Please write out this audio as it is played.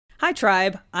Hi,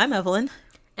 Tribe. I'm Evelyn.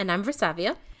 And I'm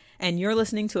Versavia. And you're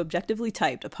listening to Objectively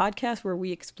Typed, a podcast where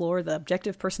we explore the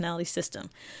objective personality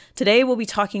system. Today, we'll be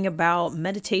talking about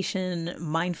meditation,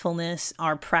 mindfulness,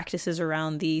 our practices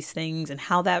around these things, and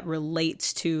how that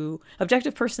relates to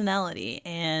objective personality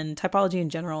and typology in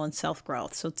general and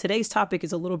self-growth. So today's topic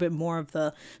is a little bit more of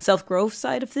the self-growth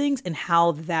side of things and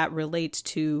how that relates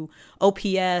to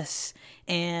OPS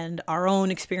and our own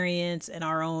experience and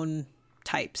our own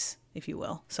types, if you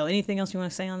will. So anything else you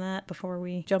want to say on that before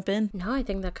we jump in? No, I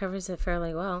think that covers it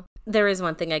fairly well. There is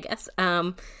one thing, I guess,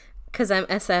 because I'm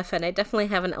SF and I definitely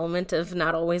have an element of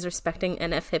not always respecting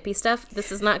NF hippie stuff.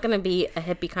 This is not going to be a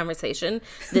hippie conversation.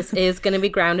 This is going to be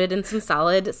grounded in some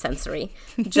solid sensory.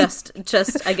 Just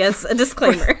I guess, a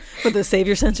disclaimer. For the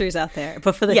savior sensories out there.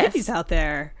 But for the hippies out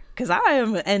there, because I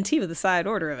am an NT with a side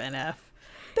order of NF,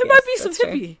 there might be some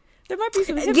hippie. There might be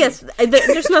some hippie. Yes,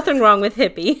 there's nothing wrong with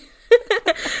hippie.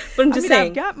 But I'm just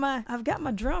saying. I've got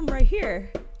my drum right here.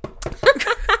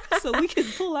 So we can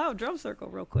pull out drum circle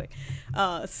real quick.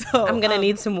 So I'm gonna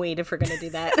need some weed if we're gonna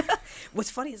do that.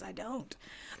 What's funny is I don't.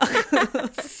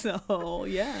 So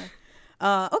yeah.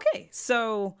 Okay,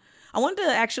 so I wanted to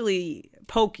actually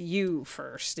poke you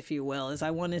first, if you will, as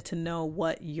I wanted to know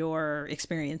what your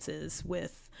experience is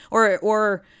with,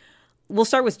 or we'll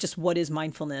start with just what is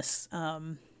mindfulness,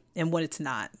 and what it's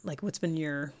not. Like, what's been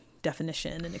your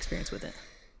definition and experience with it?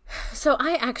 So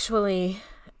I actually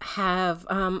have,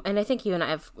 and I think you and I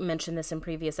have mentioned this in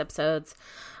previous episodes,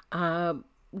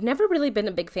 never really been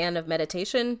a big fan of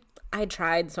meditation. I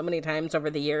tried so many times over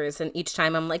the years, and each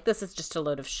time I'm like, this is just a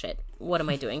load of shit. What am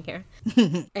I doing here?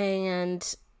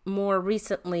 And more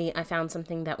recently, I found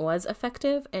something that was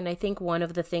effective, and I think one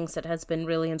of the things that has been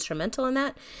really instrumental in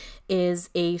that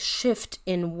is a shift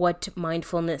in what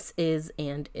mindfulness is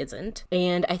and isn't.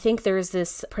 And I think there's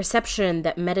this perception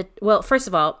that first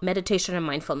of all, meditation and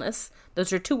mindfulness,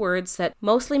 those are two words that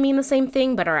mostly mean the same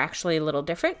thing, but are actually a little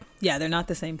different. Yeah, they're not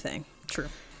the same thing. True.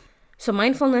 So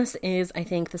mindfulness is, I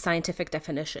think, the scientific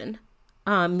definition.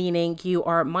 Meaning you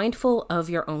are mindful of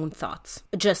your own thoughts.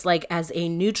 Just like as a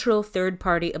neutral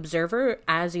third-party observer,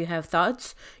 as you have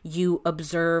thoughts, you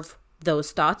observe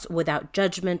those thoughts without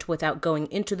judgment, without going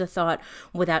into the thought,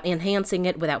 without enhancing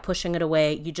it, without pushing it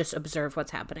away. You just observe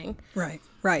what's happening. Right.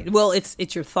 Well,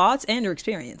 it's your thoughts and your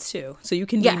experience too. So you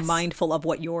can be mindful of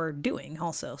what you're doing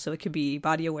also. So it could be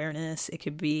body awareness. It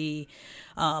could be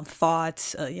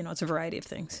thoughts. It's a variety of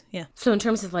things. Yeah. So in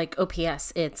terms of like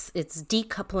OPS, it's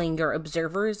decoupling your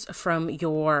observers from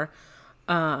your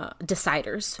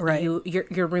deciders. Right.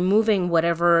 You're removing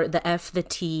whatever the F, the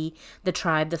T, the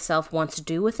tribe, the self wants to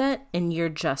do with it, and you're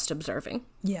just observing.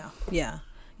 Yeah.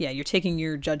 You're taking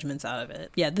your judgments out of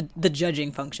it. Yeah, the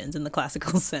judging functions in the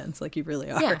classical sense, like you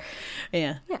really are.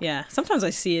 Yeah. Sometimes I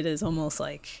see it as almost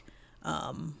like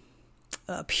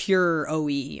a pure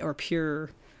OE or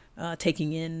pure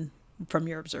taking in from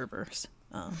your observers.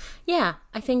 Yeah,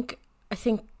 I think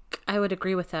I would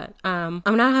agree with that. I'm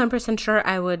not 100% sure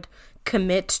I would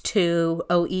commit to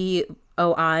OE,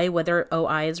 OI, whether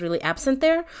OI is really absent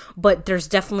there, but there's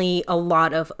definitely a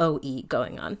lot of OE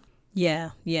going on.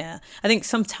 Yeah. I think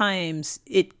sometimes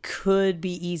it could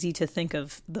be easy to think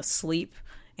of the sleep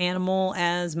animal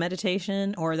as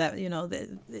meditation, or that,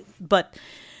 but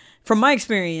from my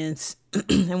experience,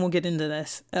 and we'll get into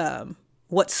this,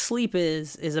 what sleep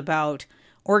is about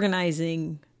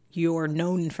organizing your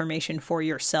known information for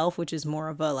yourself, which is more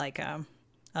of a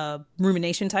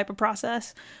rumination type of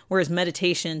process. Whereas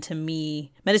meditation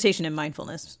and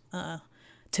mindfulness,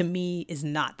 to me is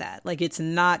not that. Like, it's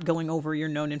not going over your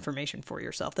known information for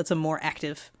yourself. That's a more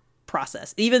active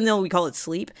process. Even though we call it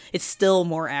sleep, it's still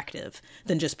more active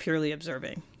than just purely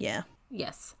observing. Yeah.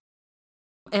 Yes.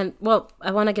 And, well,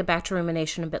 I want to get back to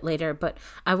rumination a bit later, but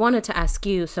I wanted to ask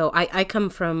you, so I come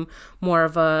from more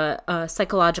of a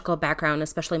psychological background,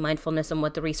 especially mindfulness and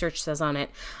what the research says on it.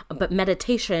 But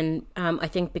meditation, I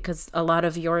think because a lot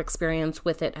of your experience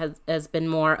with it has been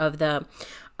more of the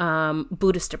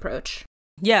Buddhist approach.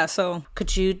 Yeah, so...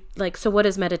 Could you, so what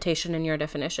is meditation in your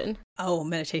definition? Oh,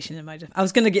 meditation in I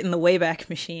was going to get in the Wayback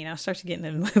Machine. I'll start to get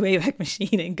in the Wayback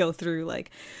Machine and go through,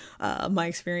 my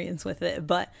experience with it.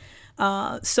 But,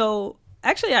 so,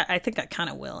 actually, I think I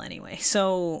kind of will anyway.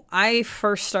 So, I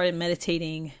first started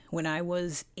meditating when I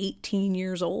was 18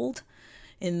 years old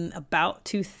in about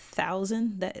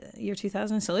 2000, that year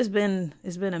 2000. So it's been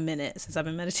a minute since I've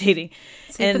been meditating.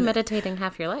 So you've been meditating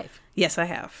half your life. Yes, I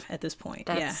have at this point.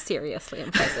 That's seriously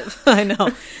impressive. I know.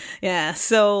 Yeah.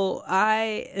 So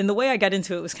and the way I got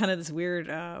into it was kind of this weird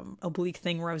oblique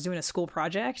thing where I was doing a school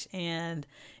project, and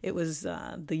it was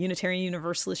the Unitarian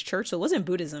Universalist Church. So it wasn't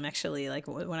Buddhism, actually, like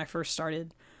when I first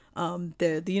started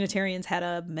the Unitarians had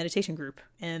a meditation group,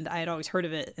 and I had always heard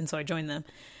of it, and so I joined them.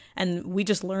 And we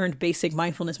just learned basic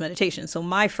mindfulness meditation. So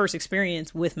my first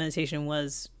experience with meditation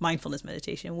was mindfulness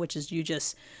meditation, which is you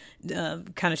just,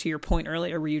 kind of to your point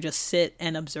earlier, where you just sit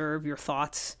and observe your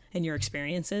thoughts and your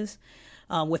experiences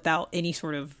without any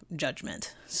sort of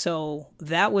judgment. So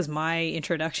that was my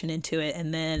introduction into it.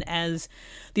 And then as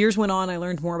the years went on, I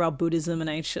learned more about Buddhism, and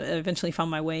I eventually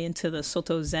found my way into the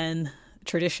Soto Zen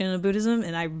tradition of Buddhism.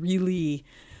 And I really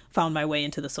found my way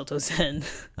into the Soto Zen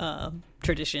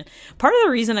tradition. Part of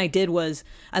the reason I did was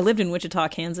I lived in Wichita,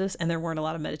 Kansas, and there weren't a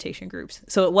lot of meditation groups.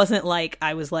 So it wasn't like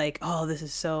I was like, oh, this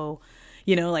is so,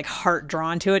 like heart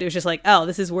drawn to it. It was just like, oh,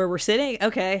 this is where we're sitting.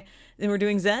 Okay. And we're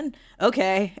doing Zen.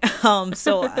 Okay.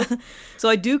 So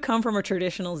I do come from a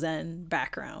traditional Zen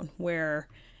background where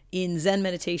in Zen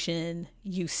meditation,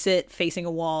 you sit facing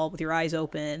a wall with your eyes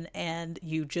open and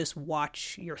you just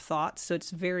watch your thoughts. So it's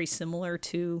very similar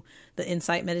to the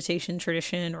insight meditation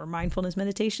tradition or mindfulness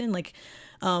meditation. Like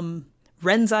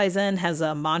Renzai Zen has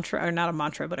a mantra, or not a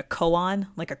mantra, but a koan,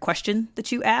 like a question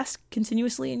that you ask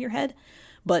continuously in your head.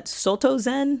 But Soto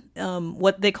Zen,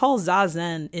 what they call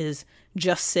Zazen, is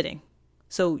just sitting.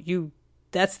 So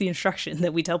that's the instruction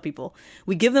that we tell people.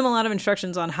 We give them a lot of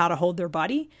instructions on how to hold their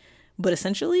body, but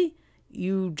essentially,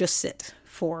 you just sit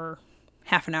for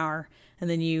half an hour, and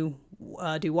then you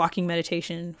do walking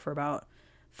meditation for about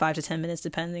 5 to 10 minutes,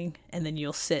 depending, and then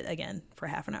you'll sit again for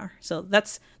half an hour. So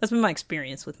that's been my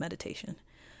experience with meditation.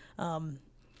 And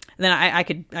then I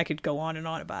could go on and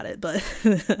on about it, but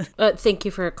thank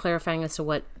you for clarifying as to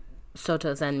what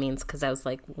Soto Zen means, because I was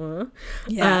like, huh?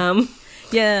 Yeah,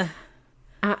 yeah.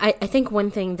 I think one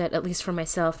thing that, at least for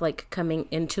myself, like coming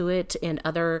into it and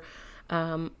other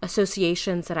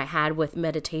associations that I had with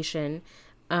meditation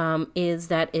is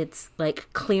that it's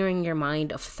like clearing your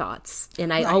mind of thoughts.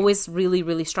 And I always really,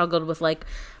 really struggled with like,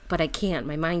 but I can't.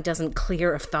 My mind doesn't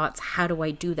clear of thoughts. How do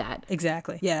I do that?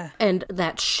 Exactly. Yeah. And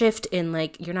that shift in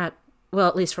like, you're not, well,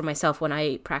 at least for myself when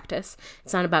I practice,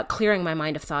 it's not about clearing my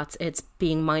mind of thoughts. It's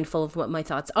being mindful of what my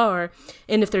thoughts are.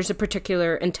 And if there's a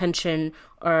particular intention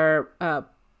or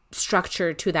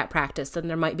structure to that practice, then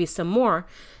there might be some more.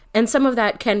 And some of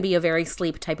that can be a very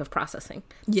sleep type of processing.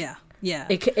 Yeah, yeah.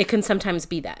 It can sometimes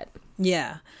be that.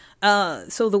 Yeah.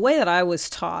 So the way that I was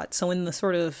taught, so in the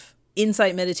sort of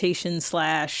insight meditation /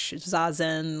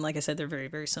 Zazen, like I said, they're very,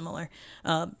 very similar.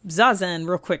 Zazen,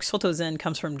 real quick, Soto Zen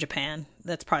comes from Japan.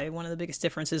 That's probably one of the biggest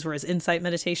differences, whereas insight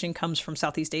meditation comes from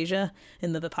Southeast Asia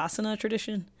in the Vipassana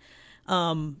tradition.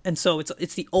 And so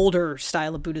it's the older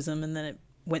style of Buddhism, and then it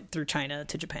went through China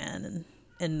to Japan,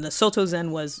 and the Soto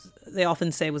Zen they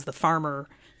often say was the farmer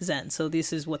Zen. So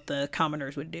this is what the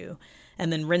commoners would do.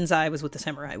 And then Renzai was what the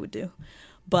samurai would do.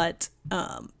 But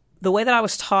the way that I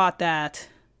was taught that,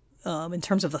 in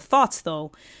terms of the thoughts,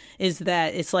 though, is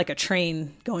that it's like a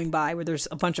train going by where there's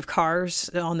a bunch of cars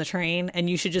on the train, and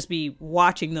you should just be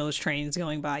watching those trains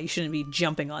going by. You shouldn't be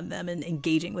jumping on them and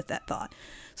engaging with that thought.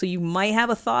 So you might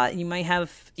have a thought, and you might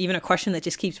have even a question that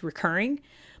just keeps recurring,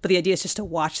 but the idea is just to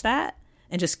watch that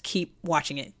and just keep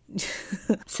watching it.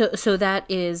 So that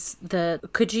is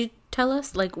could you tell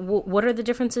us, like, what are the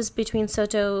differences between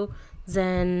Soto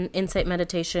Zen, insight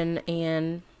meditation,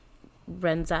 and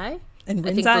Renzai? And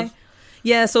Renzai?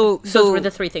 Yeah, so those were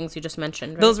the three things you just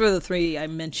mentioned, right? Those were the three I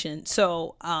mentioned.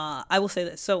 So I will say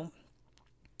this. So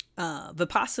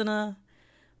Vipassana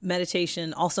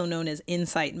meditation, also known as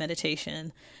insight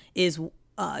meditation, is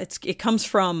it comes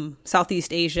from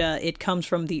Southeast Asia. It comes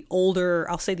from the older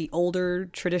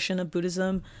tradition of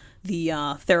Buddhism, the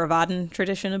Theravadan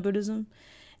tradition of Buddhism.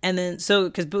 And then, so,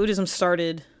 because Buddhism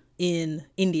started in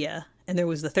India, and there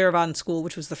was the Theravadan school,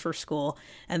 which was the first school,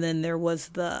 and then there was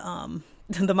the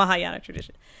Mahayana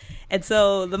tradition. And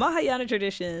so the Mahayana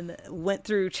tradition went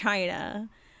through China.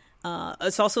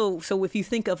 It's also, so if you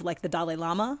think of like the Dalai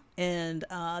Lama and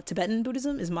Tibetan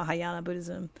Buddhism is Mahayana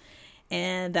Buddhism,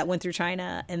 and that went through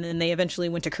China, and then they eventually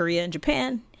went to Korea and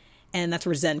Japan, and that's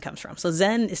where Zen comes from. So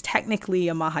Zen is technically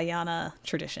a Mahayana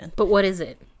tradition. But what is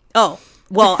it? Oh,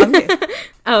 well,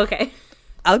 oh, okay.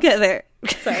 I'll get there.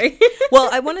 Sorry. Well,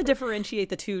 I want to differentiate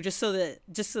the two just so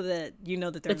that you know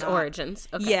that they're it's origins.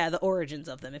 Okay. Yeah, the origins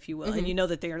of them, if you will, mm-hmm. And you know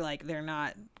that they're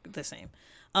not the same.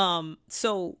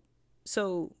 So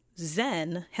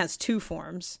Zen has two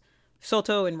forms,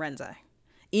 Soto and Renzai.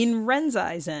 In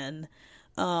Renzai Zen,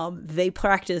 they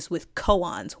practice with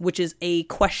koans, which is a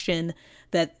question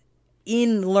that,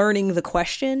 in learning the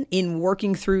question, in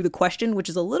working through the question, which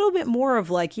is a little bit more of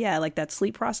like that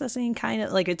sleep processing kind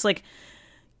of, like, it's like,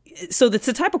 so it's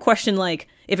the type of question like,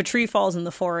 if a tree falls in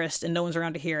the forest and no one's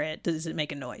around to hear it, does it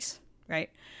make a noise, right?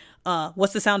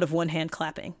 What's the sound of one hand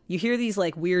clapping? You hear these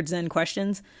like weird Zen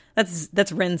questions. That's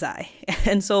Rinzai.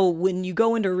 And so when you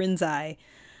go into Rinzai,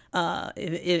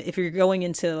 if you're going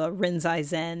into a Rinzai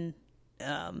Zen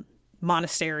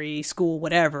monastery, school,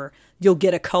 whatever, you'll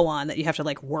get a koan that you have to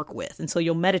like work with. And so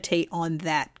you'll meditate on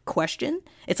that question.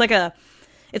 It's like an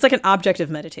objective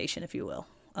meditation, if you will.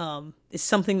 It's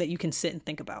something that you can sit and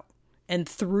think about. And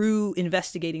through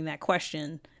investigating that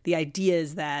question, the idea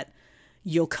is that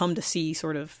you'll come to see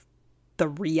sort of the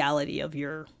reality of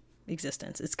your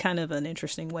existence. It's kind of an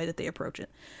interesting way that they approach it.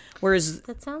 Whereas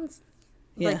that sounds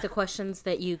like the questions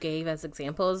that you gave as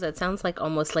examples, it sounds like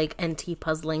almost like NT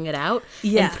puzzling it out.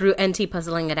 Yeah. And through NT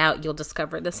puzzling it out, you'll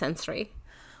discover the sensory.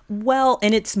 Well,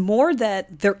 and it's more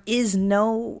that there is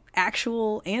no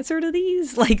actual answer to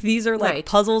these. Like these are like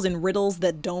puzzles and riddles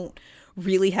that don't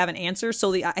really have an answer.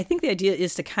 So I think the idea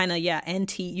is to kind of,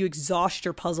 NT, you exhaust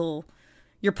your puzzle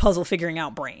figuring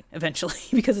out brain eventually,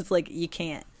 because it's like you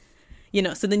can't,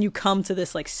 so then you come to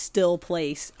this like still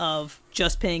place of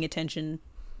just paying attention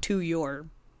to your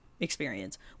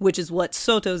experience, which is what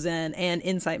Soto Zen and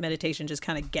insight meditation just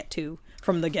kind of get to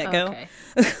from the get-go.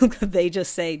 Okay. They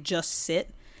just say, just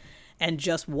sit and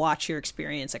just watch your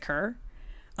experience occur.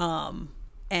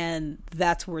 And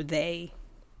that's where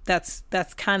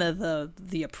that's kind of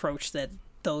the approach that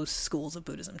those schools of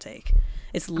Buddhism take.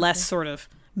 It's less sort of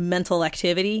mental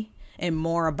activity and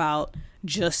more about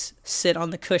just sit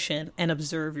on the cushion and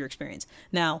observe your experience.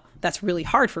 Now, that's really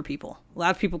hard for people. A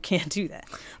lot of people can't do that.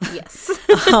 Yes.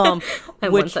 I'm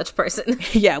one such person.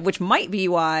 Yeah, which might be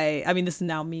why, I mean, this is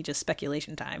now me just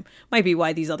speculation time, might be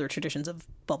why these other traditions have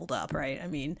bubbled up, right? I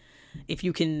mean, if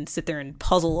you can sit there and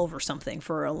puzzle over something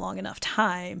for a long enough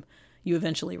time, you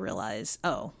eventually realize,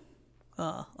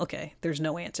 okay, there's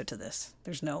no answer to this.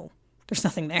 There's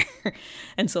nothing there.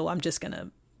 And so I'm just going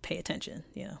to pay attention,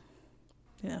 Yeah.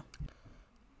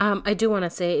 I do want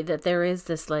to say that there is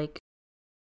this like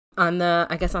on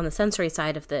the sensory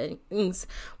side of things,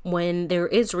 when there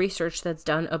is research that's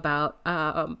done about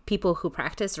people who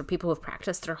practice or people who've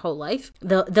practiced their whole life,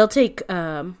 they'll take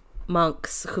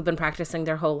monks who've been practicing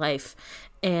their whole life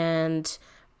and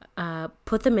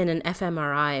put them in an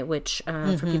fMRI, which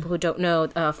for people who don't know,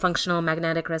 functional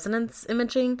magnetic resonance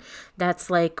imaging, that's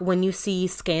like when you see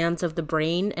scans of the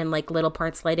brain and like little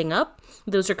parts lighting up,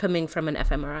 those are coming from an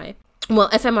fMRI. Well,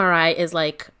 fMRI is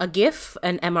like a GIF,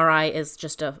 and MRI is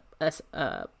just a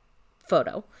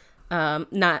photo,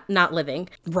 not living.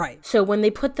 Right. So when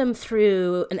they put them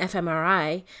through an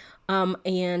fMRI,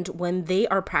 and when they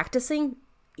are practicing,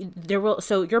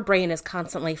 so your brain is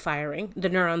constantly firing. The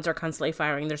neurons are constantly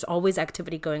firing. There's always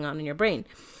activity going on in your brain.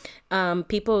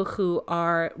 People who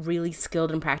are really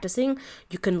skilled in practicing,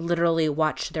 you can literally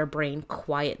watch their brain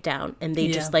quiet down, and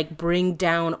they just like bring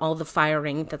down all the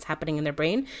firing that's happening in their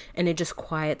brain, and it just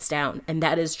quiets down. And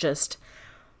that is just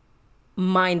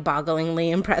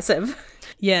mind-bogglingly impressive.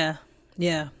 Yeah.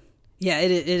 It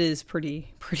is pretty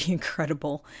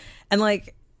incredible. And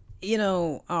like, in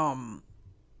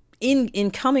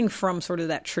coming from sort of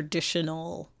that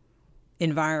traditional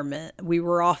environment, we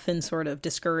were often sort of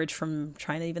discouraged from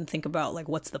trying to even think about like,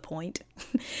 what's the point?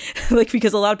 Like,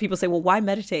 because a lot of people say, well, why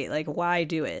meditate? Like, why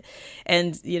do it?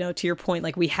 And, to your point,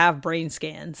 like we have brain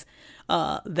scans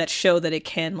that show that it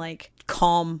can like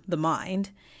calm the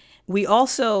mind. We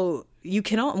also,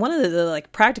 one of the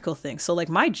like practical things. So like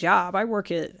my job, I work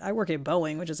at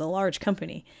Boeing, which is a large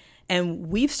company. And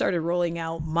we've started rolling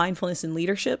out mindfulness and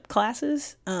leadership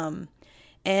classes.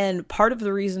 And part of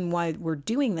the reason why we're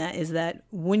doing that is that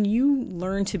when you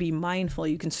learn to be mindful,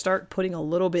 you can start putting a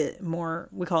little bit more,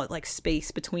 we call it like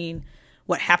space between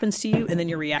what happens to you and then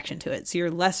your reaction to it. So you're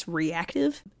less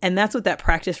reactive. And that's what that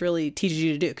practice really teaches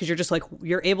you to do. Because you're just like,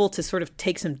 you're able to sort of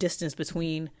take some distance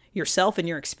between yourself and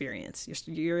your experience.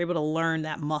 You're able to learn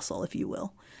that muscle, if you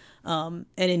will. And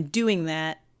in doing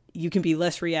that, you can be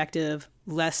less reactive,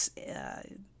 less,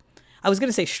 I was going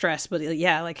to say stress, but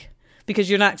because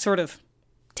you're not sort of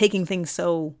taking things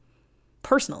so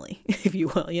personally, if you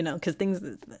will, because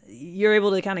you're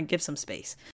able to kind of give some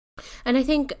space. And I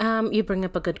think you bring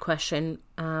up a good question,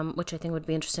 which I think would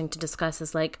be interesting to discuss,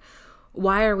 is like,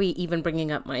 why are we even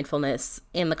bringing up mindfulness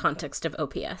in the context of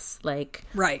OPS? Like,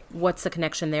 right. What's the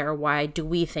connection there? Why do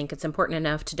we think it's important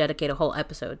enough to dedicate a whole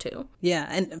episode to? Yeah.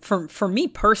 And for me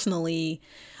personally,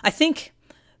 I think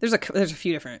there's a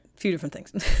few different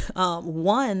things.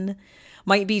 One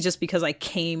might be just because I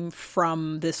came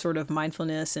from this sort of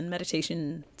mindfulness and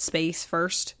meditation space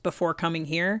first before coming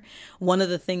here. One of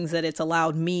the things that it's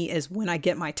allowed me is when I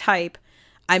get my type,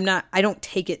 I don't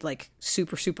take it like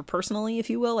super, super personally, if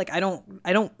you will. Like I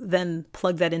don't then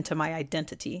plug that into my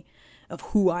identity. of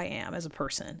who I am as a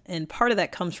person. And part of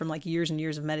that comes from like years and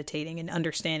years of meditating and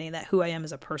understanding that who I am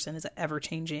as a person is an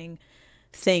ever-changing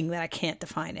thing that I can't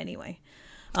define anyway.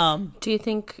 Do you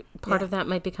think part of that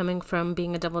might be coming from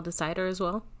being a double decider as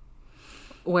well?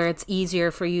 Where it's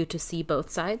easier for you to see both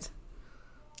sides?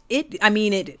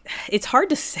 It's hard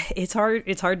to say. It's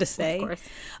hard to say. Of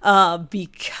course.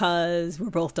 Because we're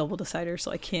both double deciders,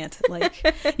 so I can't like,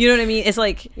 you know what I mean? It's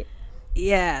like,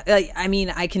 yeah, like, I mean,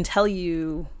 I can tell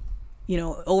you, you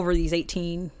know, over these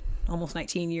 18, almost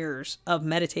 19 years of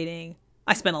meditating,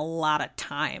 I spent a lot of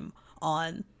time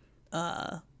on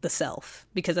the self,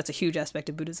 because that's a huge aspect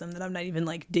of Buddhism that I'm not even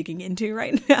like digging into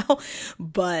right now.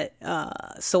 But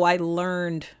so I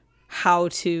learned how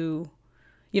to,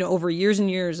 you know, over years and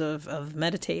years of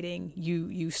meditating,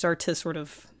 you start to sort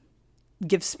of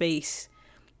give space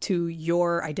to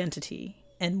your identity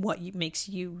and what makes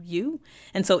you you.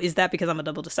 And so is that because I'm a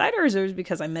double decider, or is it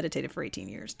because I meditated for 18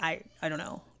 years? I don't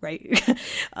know, right?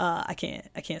 I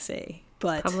can't say,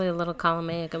 but probably a little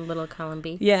column A, a little column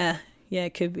B. Yeah,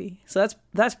 it could be. So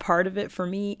that's part of it for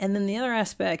me. And then the other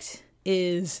aspect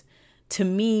is, to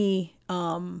me,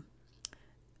 the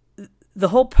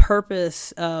whole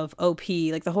purpose of OP,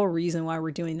 like the whole reason why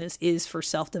we're doing this, is for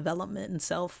self-development and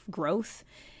self-growth.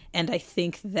 And I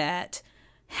think that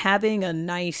having a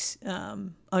nice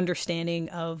understanding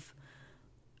of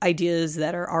ideas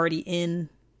that are already in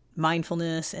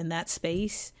mindfulness and that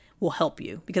space will help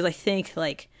you. Because I think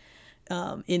like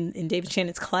in David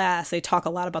Shannon's class, they talk a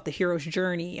lot about the hero's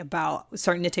journey, about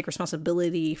starting to take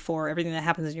responsibility for everything that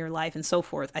happens in your life and so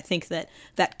forth. I think that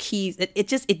key,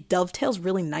 it dovetails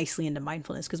really nicely into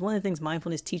mindfulness, because one of the things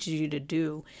mindfulness teaches you to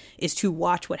do is to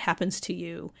watch what happens to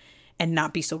you and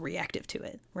not be so reactive to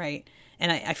it, right?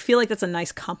 And I feel like that's a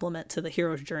nice complement to the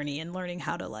hero's journey and learning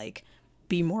how to like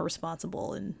be more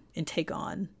responsible and take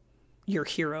on your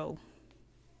hero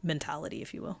mentality,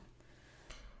 if you will.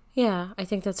 Yeah, I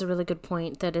think that's a really good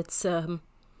point, that it's,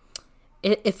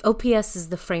 if OPS is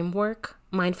the framework,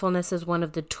 mindfulness is one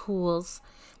of the tools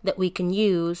that we can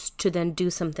use to then do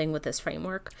something with this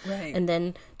framework. Right. And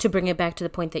then to bring it back to the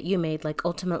point that you made, like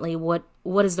ultimately what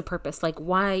is the purpose? Like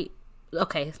why,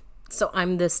 okay, so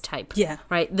I'm this type. Yeah.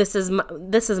 Right? This is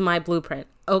my blueprint.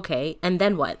 Okay, and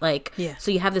then what? Like, yeah.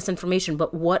 So you have this information,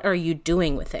 but what are you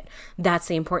doing with it? That's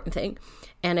the important thing.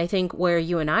 And I think where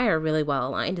you and I are really well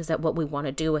aligned is that what we want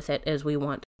to do with it is we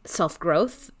want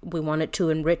self-growth. We want it to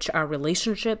enrich our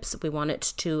relationships. We want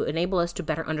it to enable us to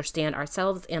better understand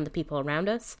ourselves and the people around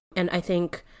us. And I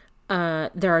think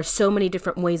there are so many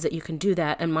different ways that you can do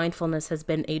that. And mindfulness has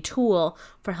been a tool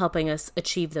for helping us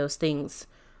achieve those things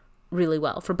really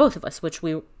well for both of us, which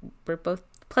we were both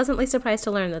pleasantly surprised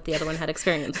to learn that the other one had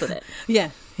experience with it. Yeah,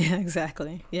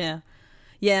 exactly. Yeah.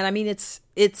 And I mean, it's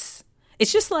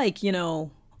just like, you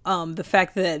know, the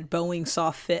fact that Boeing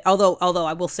saw fit, although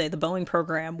I will say the Boeing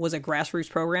program was a grassroots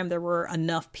program, there were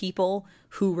enough people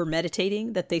who were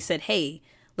meditating that they said, hey,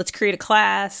 let's create a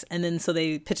class. And then so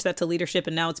they pitched that to leadership,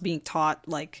 and now it's being taught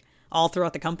like all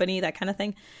throughout the company, that kind of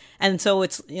thing. And so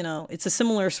it's, you know, it's a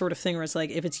similar sort of thing where it's like,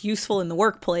 if it's useful in the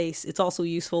workplace, it's also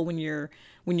useful when you're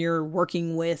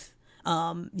working with,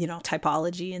 you know,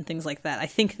 typology and things like that. I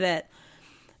think that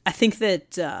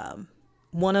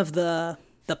one of the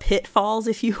pitfalls,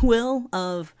 if you will,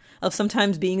 of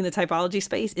sometimes being in the typology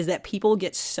space is that people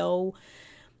get so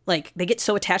like, they get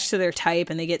so attached to their type,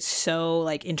 and they get so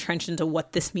like entrenched into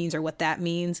what this means or what that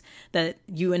means, that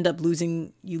you end up lose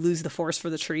the forest for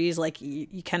the trees. Like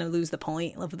you kind of lose the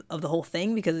point of the whole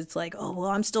thing, because it's like, oh, well,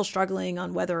 I'm still struggling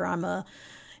on whether I'm a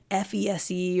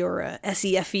FESE or a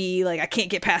SEFE. Like I can't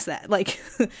get past that. Like,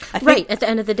 I think, right. At the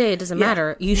end of the day, it doesn't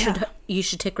matter. You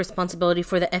should take responsibility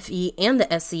for the FE and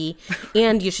the SE,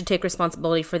 and you should take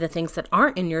responsibility for the things that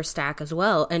aren't in your stack as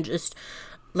well. And just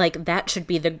like that should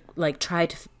be the, like, try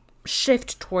to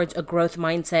shift towards a growth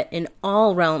mindset in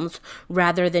all realms,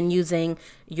 rather than using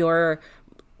your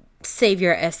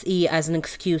savior SE as an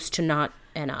excuse to not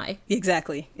NI.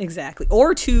 Exactly.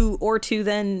 Or to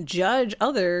then judge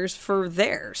others for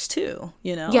theirs too,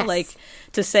 you know, yes. Like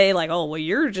to say like, oh, well,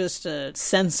 you're just a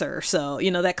censor. So,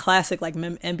 you know, that classic like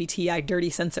MBTI dirty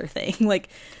censor thing, like,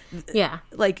 yeah,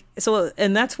 like, so,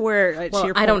 and that's where,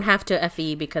 well, I don't have to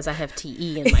FE because I have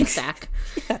TE in my stack.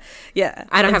 Yeah.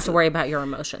 I don't have to worry about your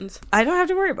emotions. I don't have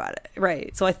to worry about it.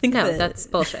 Right. So I think that's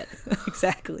bullshit.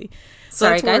 Exactly. So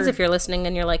sorry, guys, if you're listening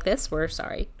and you're like this, we're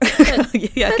sorry.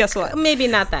 Yeah, guess what? Maybe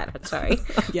not that. Sorry.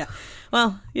 Yeah.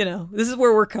 Well, you know, this is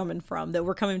where we're coming from, that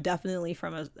we're coming definitely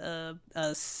from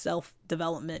a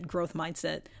self-development growth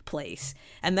mindset place.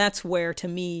 And that's where, to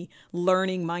me,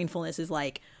 learning mindfulness is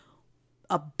like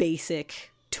a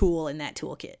basic tool in that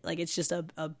toolkit. Like it's just a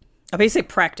basic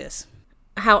practice.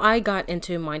 how I got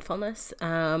into mindfulness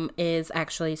is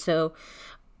actually,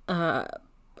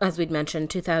 as we'd mentioned,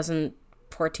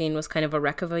 2014 was kind of a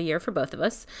wreck of a year for both of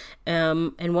us.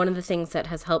 And one of the things that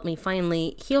has helped me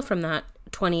finally heal from that,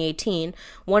 2018,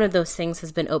 one of those things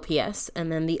has been OPS.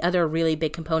 And then the other really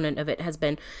big component of it has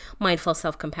been mindful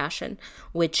self-compassion,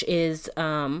 which is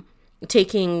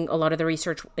taking a lot of the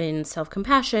research in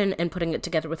self-compassion and putting it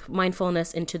together with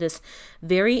mindfulness into this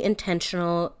very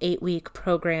intentional 8-week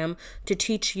program to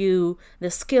teach you the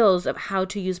skills of how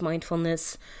to use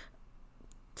mindfulness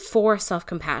for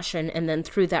self-compassion, and then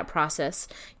through that process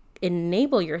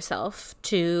enable yourself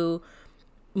to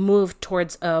move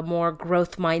towards a more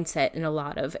growth mindset in a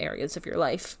lot of areas of your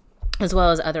life, as well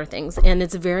as other things. And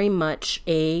it's very much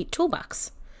a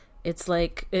toolbox. It's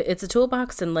like, it's a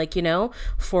toolbox, and like,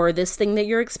 for this thing that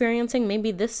you're experiencing,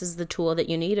 maybe this is the tool that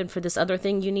you need. And for this other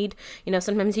thing you need,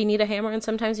 sometimes you need a hammer and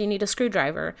sometimes you need a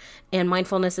screwdriver. And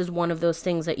mindfulness is one of those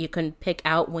things that you can pick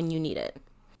out when you need it.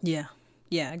 Yeah.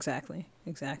 Yeah, exactly.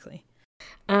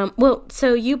 Well,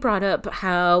 so you brought up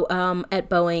how at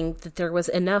Boeing that there was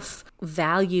enough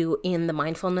value in the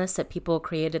mindfulness that people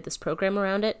created this program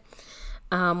around it.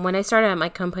 When I started at my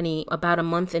company, about a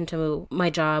month into my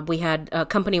job, we had a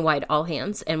company-wide all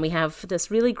hands, and we have this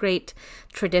really great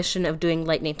tradition of doing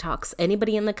lightning talks.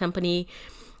 Anybody in the company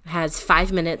has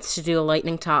 5 minutes to do a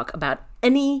lightning talk about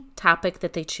any topic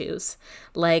that they choose.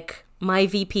 Like my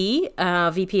VP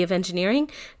of engineering,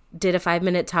 did a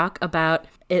 5-minute talk about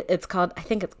it's called, I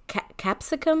think it's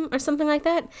capsicum or something like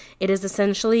that. It is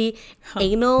essentially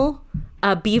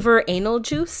beaver anal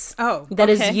juice. Oh, that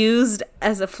is used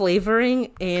as a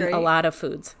flavoring in a lot of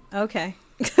foods. Okay.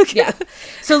 Yeah.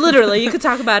 So literally, you could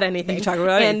talk about anything. You can talk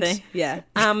about anything. Yeah.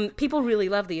 People really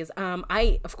love these.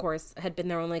 I, of course, had been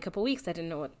there only a couple weeks. I don't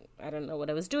know what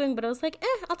I was doing, but I was like,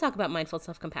 I'll talk about mindful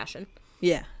self-compassion.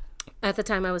 Yeah. At the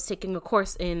time, I was taking a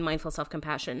course in mindful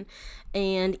self-compassion.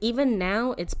 And even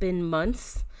now, it's been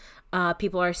months.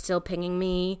 People are still pinging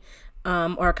me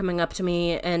or coming up to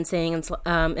me and saying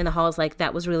in the halls, like,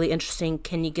 that was really interesting.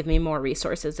 Can you give me more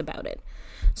resources about it?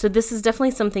 So this is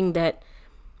definitely something that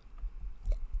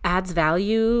adds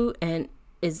value and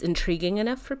is intriguing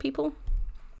enough for people.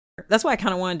 That's why I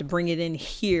kind of wanted to bring it in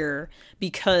here,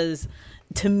 because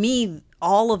to me,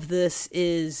 all of this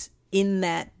is in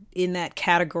that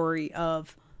category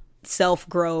of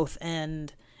self-growth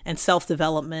and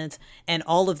self-development, and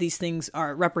all of these things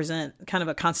represent kind of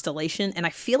a constellation. And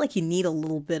I feel like you need a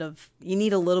little bit of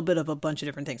a bunch of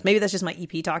different things. Maybe that's just my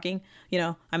EP talking.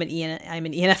 I'm an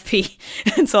ENFP,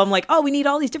 and so I'm like, oh, we need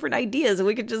all these different ideas, and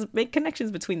we could just make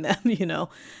connections between them.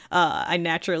 I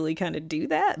naturally kind of do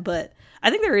that, but I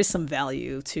think there is some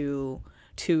value to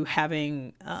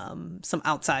having some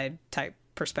outside type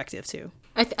perspective too.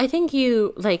 I think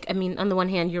you, on the one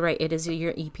hand, you're right, it is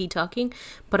your EP talking,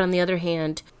 but on the other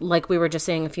hand, like we were just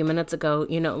saying a few minutes ago,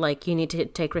 you need to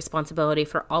take responsibility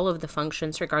for all of the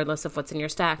functions, regardless of what's in your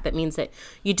stack. That means that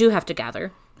you do have to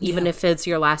gather, even if it's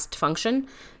your last function,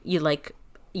 you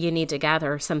need to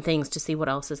gather some things to see what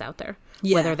else is out there,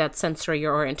 whether that's sensory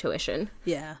or intuition.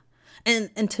 Yeah.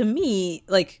 And to me,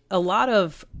 like a lot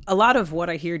of what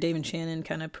I hear David Shannon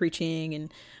kind of preaching,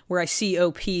 and where I see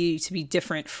OP to be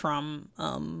different from,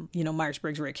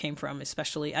 Myers-Briggs, where it came from,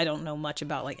 especially, I don't know much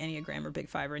about like Enneagram or Big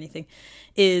Five or anything,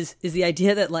 is the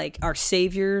idea that like our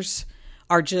saviors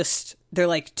are they're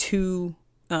like two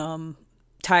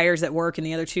tires that work and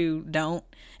the other two don't,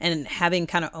 and having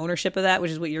kind of ownership of that,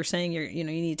 which is what you're saying, you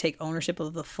need to take ownership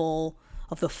of the full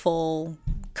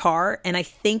car. And I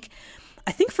think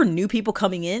for new people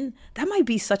coming in, that might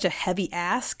be such a heavy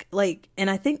ask. And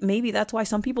I think maybe that's why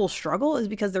some people struggle, is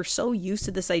because they're so used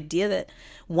to this idea that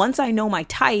once I know my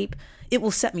type, it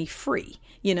will set me free.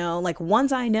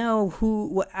 Once I know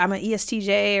who I'm an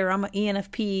ESTJ or I'm an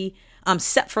ENFP, I'm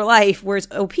set for life. Whereas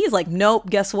OP is like, nope,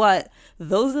 guess what?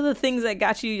 Those are the things that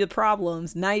got you the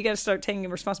problems. Now you got to start taking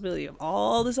responsibility of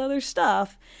all this other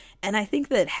stuff. And I think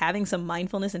that having some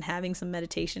mindfulness and having some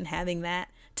meditation, having that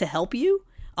to help you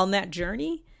on that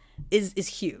journey is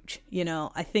huge.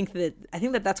 I think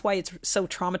that that's why it's so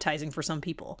traumatizing for some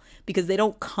people, because they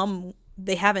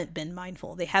haven't been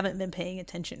mindful. They haven't been paying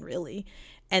attention really.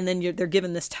 And then they're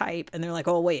given this type and they're like,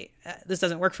 oh wait, this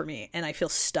doesn't work for me. And I feel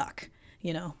stuck,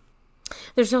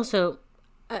 There's also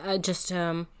just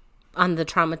on the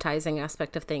traumatizing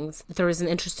aspect of things, there was an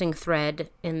interesting thread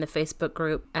in the Facebook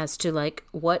group as to like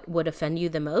what would offend you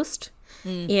the most.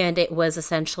 And it was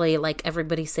essentially like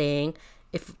everybody saying,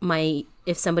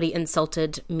 if somebody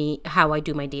insulted me, how I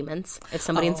do my demons. If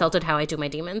somebody insulted how I do my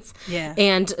demons. Yeah.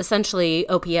 And essentially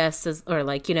OPS is, or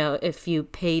like, you know, if you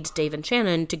paid Dave and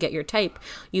Shannon to get your type,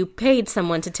 you paid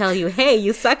someone to tell you, hey,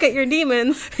 you suck at your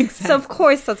demons. Exactly. So of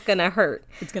course that's going to hurt.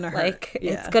 It's going to hurt. Like,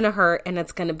 it's going to hurt, and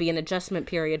it's going to be an adjustment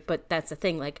period. But that's the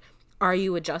thing. Like, are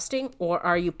you adjusting, or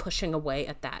are you pushing away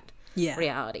at that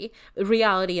reality?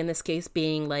 Reality in this case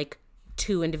being like,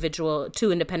 two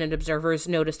independent observers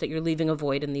notice that you're leaving a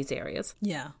void in these areas.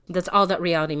 Yeah. That's all that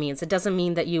reality means. It doesn't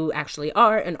mean that you actually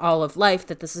are in all of life,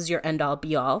 that this is your end all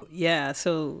be all. Yeah.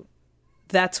 So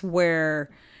that's where,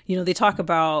 you know, they talk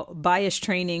about bias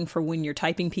training for when you're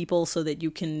typing people so that you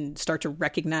can start to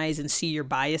recognize and see your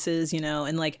biases, you know,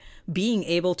 and like being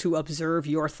able to observe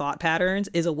your thought patterns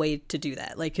is a way to do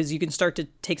that. Like, because you can start to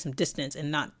take some distance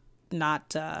and not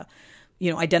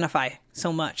identify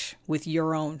so much with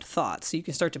your own thoughts. So you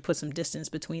can start to put some distance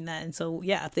between that. And so,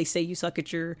 yeah, if they say you suck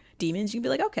at your demons, you can be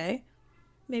like, okay,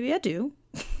 maybe I do.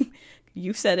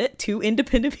 You said it. 2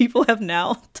 independent people have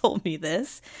now told me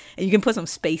this. And you can put some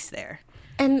space there.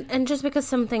 And just because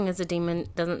something is a demon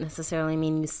doesn't necessarily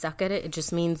mean you suck at it. It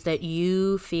just means that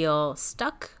you feel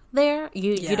stuck there.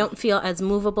 You don't feel as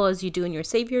movable as you do in your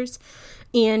saviors.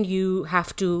 And you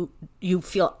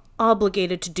feel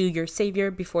obligated to do your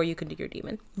savior before you can do your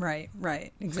demon. Right,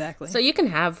 exactly. So you can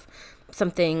have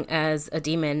something as a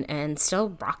demon and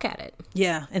still rock at it.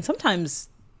 Yeah, and sometimes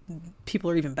people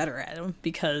are even better at them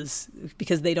because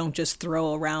they don't just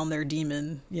throw around their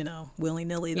demon, you know,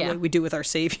 willy-nilly the way we do with our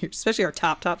saviors, especially our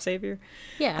top savior.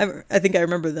 Yeah. I think I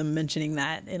remember them mentioning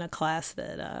that in a class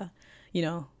that, you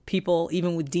know, people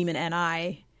even with demon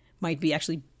NI might be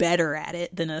actually better at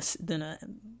it than a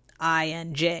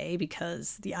INJ,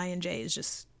 because the INJ is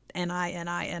just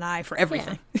NI for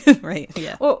everything. Yeah. Right.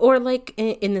 Yeah. Or like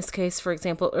in this case, for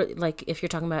example, or like if you're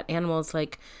talking about animals,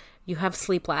 like you have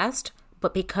sleep last,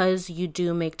 but because you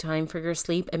do make time for your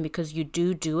sleep and because you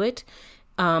do it,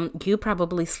 you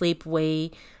probably sleep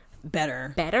way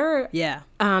better. Yeah.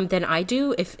 Than I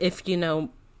do. If you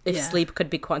know, if sleep could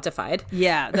be quantified.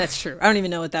 Yeah, that's true. I don't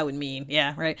even know what that would mean.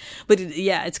 Yeah, right. But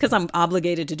it's because I'm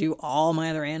obligated to do all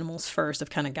my other animals first. I've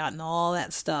kind of gotten all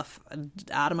that stuff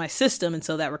out of my system. And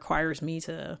so that requires me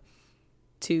to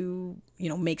you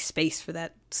know, make space for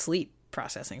that sleep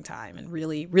processing time, and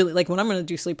really like when I'm going to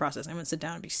do sleep processing, I'm going to sit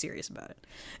down and be serious about it.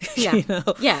 Yeah. You know?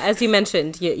 Yeah, as you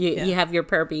mentioned, you have your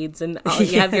prayer beads and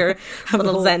you have your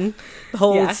little Zen. The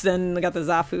whole Zen. I got the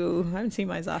Zafu. I haven't seen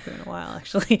my Zafu in a while,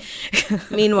 actually.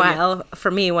 Meanwhile,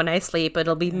 for me, when I sleep,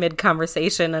 it'll be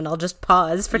mid-conversation and I'll just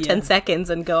pause for 10 seconds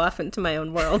and go off into my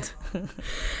own world.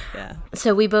 Yeah.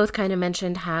 So we both kind of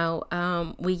mentioned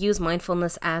how we use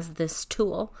mindfulness as this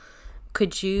tool.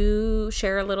 Could you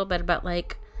share a little bit about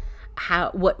like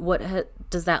what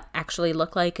does that actually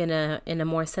look like in a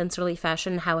more sensory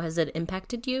fashion? How has it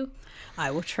impacted you?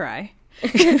 I will try.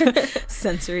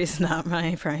 Sensory is not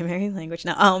my primary language.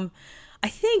 Now, I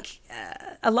think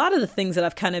a lot of the things that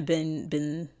I've kind of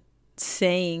been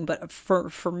saying, but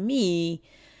for me,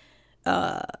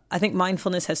 I think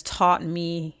mindfulness has taught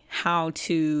me how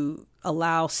to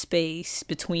allow space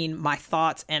between my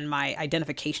thoughts and my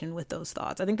identification with those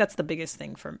thoughts. I think that's the biggest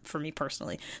thing for me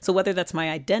personally. So whether that's my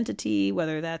identity,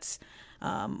 whether that's,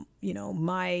 you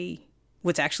know,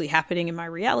 what's actually happening in my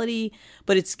reality,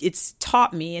 but it's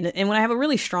taught me. And when I have a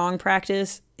really strong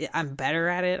practice, I'm better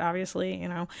at it, obviously, you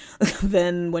know,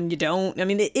 than when you don't. I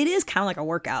mean, it is kind of like a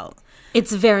workout.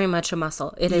 It's very much a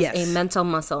muscle. It is a mental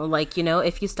muscle. Like, you know,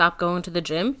 if you stop going to the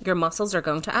gym, your muscles are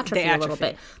going to atrophy a little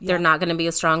bit. Yeah. They're not going to be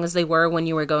as strong as they were when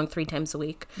you were going 3 times a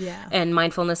week. Yeah. And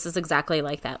mindfulness is exactly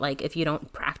like that. Like, if you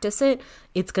don't practice it,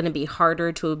 it's going to be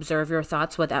harder to observe your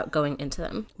thoughts without going into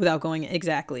them.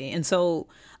 Exactly. And so,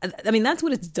 I mean, that's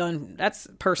what it's done. That's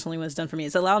personally what it's done for me.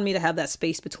 It's allowed me to have that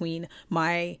space between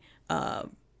my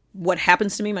what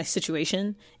happens to me, my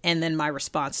situation, and then my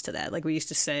response to that. Like we used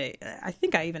to say, I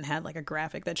think I even had like a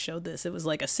graphic that showed this. It was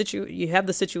like you have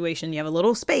the situation, you have a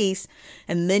little space,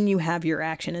 and then you have your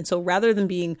action. And so rather than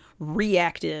being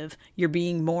reactive, you're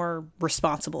being more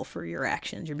responsible for your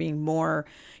actions. You're being more,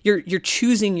 you're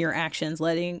choosing your actions,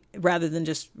 rather than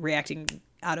just reacting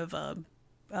out of a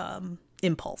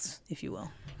impulse, if you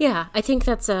will. Yeah, I think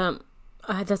that's a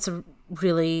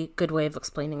really good way of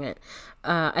explaining it.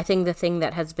 I think the thing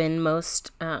that has been most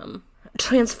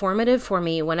transformative for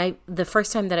me the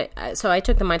first time that I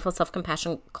took the mindful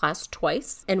self-compassion class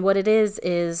twice, and what it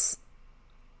is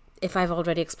if I've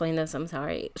already explained this, I'm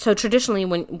sorry. So traditionally,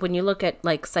 when you look at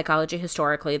like psychology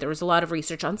historically, there was a lot of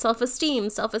research on self-esteem,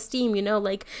 you know,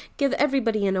 like give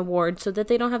everybody an award so that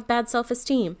they don't have bad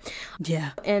self-esteem.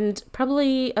 Yeah. And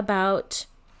probably about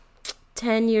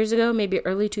 10 years ago, maybe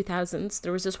early 2000s,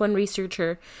 there was this one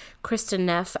researcher, Kristen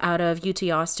Neff, out of UT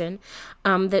Austin,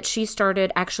 that she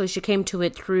came to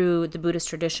it through the Buddhist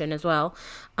tradition as well,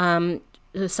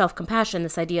 self-compassion,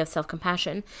 this idea of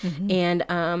self-compassion.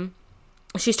 And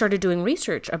she started doing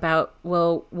research about,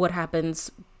 well, what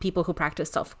happens, people who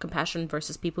practice self-compassion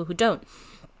versus people who don't.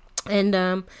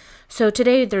 And so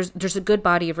today there's a good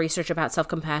body of research about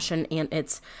self-compassion and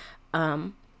its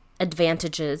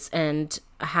advantages and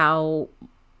how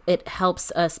it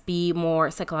helps us be more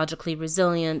psychologically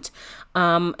resilient.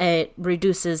 It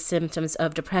reduces symptoms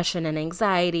of depression and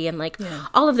anxiety and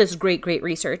all of this great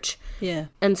research. Yeah.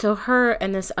 And so her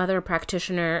and this other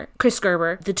practitioner, Chris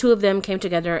Gerber, the two of them came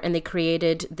together and they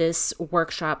created this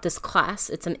workshop, this class.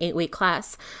 It's an 8-week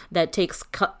class that takes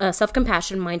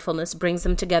self-compassion, mindfulness, brings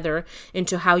them together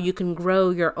into how you can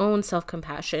grow your own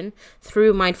self-compassion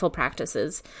through mindful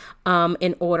practices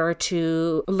in order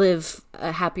to live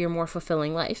a happier, more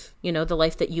fulfilling life. You know, the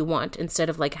life that you want, instead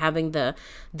of having the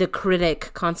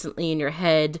critic constantly in your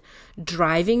head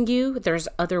driving you. There's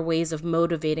other ways of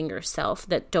motivating yourself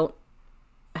that don't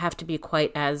have to be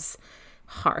quite as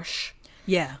harsh.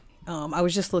 Yeah. I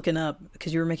was just looking up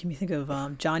because you were making me think of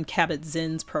John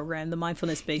Kabat-Zinn's program, the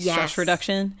mindfulness-based stress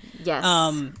reduction. Yes.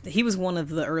 He was one of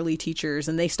the early teachers,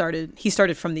 and he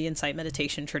started from the insight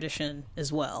meditation tradition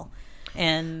as well.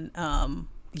 And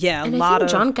yeah, and I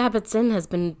think John Kabat-Zinn has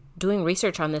been doing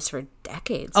research on this for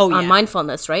decades. On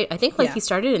mindfulness, right? I think he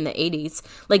started in the 80s,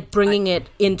 bringing it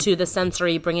into the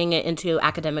sensory, bringing it into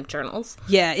academic journals.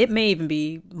 Yeah, it may even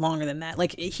be longer than that.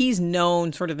 He's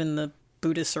known sort of in the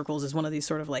Buddhist circles as one of these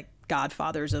sort of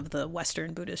godfathers of the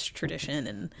Western Buddhist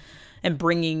tradition, and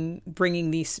bringing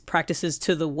these practices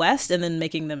to the West and then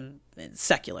making them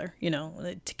secular,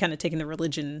 kind of taking the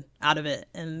religion out of it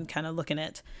and kind of looking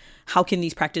at how can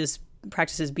these practices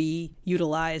be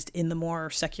utilized in the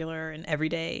more secular and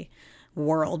everyday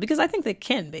world, because I think they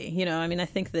can be, I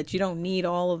think that you don't need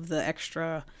all of the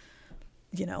extra,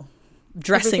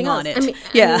 dressing on it. I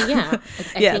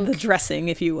think the dressing,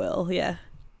 if you will. Yeah.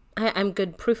 I'm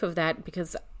good proof of that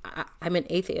because I'm an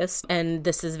atheist, and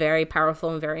this is very powerful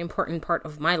and very important part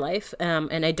of my life.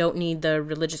 And I don't need the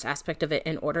religious aspect of it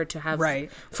in order to have,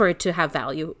 for it to have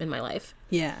value in my life.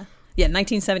 Yeah. Yeah,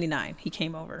 1979, he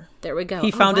came over. There we go.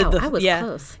 He founded I was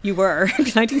close. You were.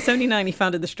 1979, he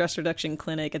founded the Stress Reduction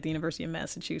Clinic at the University of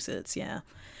Massachusetts, yeah.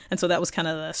 And so that was kind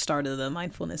of the start of the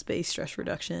mindfulness-based stress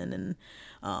reduction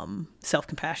and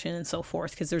self-compassion and so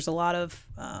forth, because there's a lot of,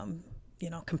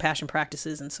 compassion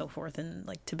practices and so forth, and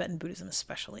Tibetan Buddhism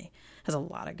especially has a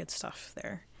lot of good stuff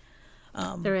there.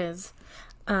 There is.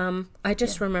 I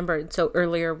just remembered, so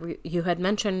earlier you had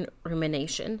mentioned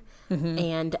rumination,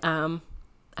 and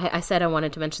I said I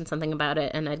wanted to mention something about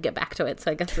it and I'd get back to it.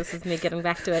 So I guess this is me getting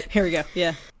back to it. Here we go.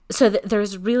 Yeah. So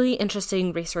there's really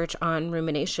interesting research on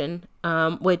rumination,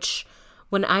 which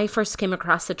when I first came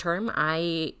across the term,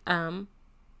 I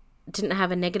didn't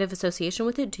have a negative association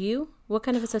with it. Do you? What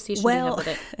kind of association do you have with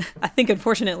it? I think,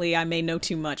 unfortunately, I may know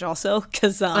too much also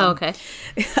because okay.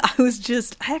 This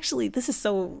is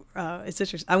so, it's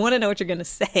interesting. I want to know what you're going to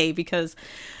say because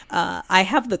I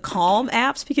have the Calm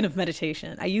app. Speaking of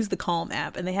meditation, I use the Calm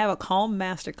app, and they have a Calm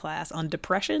masterclass on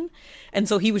depression. And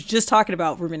so he was just talking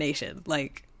about rumination,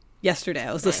 yesterday.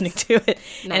 I was listening to it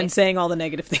and saying all the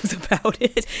negative things about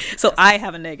it. So I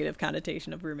have a negative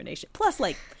connotation of rumination. Plus,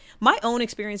 my own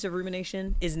experience of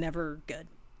rumination is never good.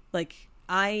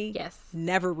 I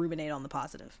never ruminate on the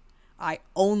positive. I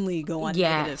only go on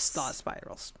negative thought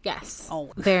spirals. Yes.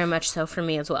 Always. Very much so for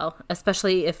me as well.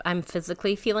 Especially if I'm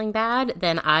physically feeling bad,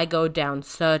 then I go down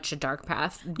such a dark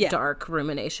path, dark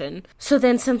rumination. So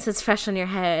then, since it's fresh in your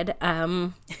head,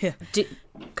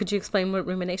 could you explain what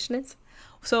rumination is?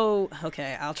 So,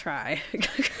 okay, I'll try.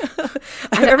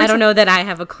 I don't know that I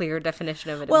have a clear definition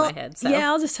of it in my head. So.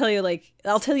 Yeah, I'll just tell you,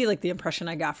 the impression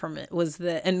I got from it was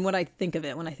that, and what I think of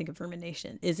it when I think of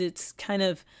rumination, is it's kind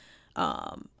of,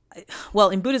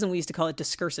 in Buddhism we used to call it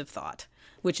discursive thought,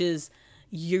 which is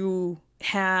you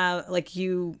have,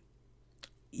 you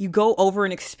go over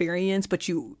an experience,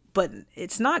 but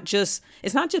it's not just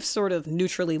sort of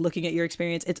neutrally looking at your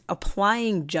experience. It's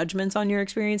applying judgments on your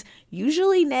experience,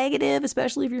 usually negative,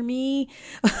 especially if you're me.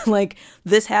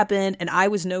 This happened and I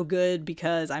was no good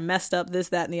because I messed up this,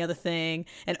 that, and the other thing.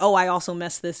 And I also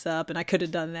messed this up and I could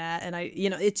have done that. And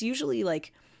it's usually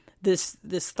this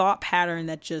thought pattern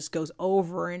that just goes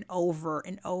over and over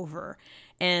and over.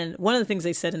 And one of the things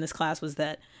they said in this class was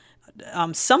that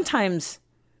sometimes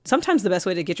sometimes the best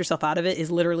way to get yourself out of it is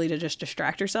literally to just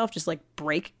distract yourself, just like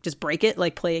break it,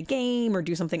 like play a game or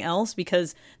do something else,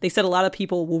 because they said a lot of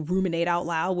people will ruminate out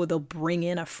loud where they'll bring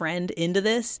in a friend into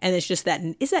this, and it's just that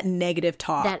negative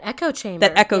talk, that echo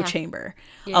chamber.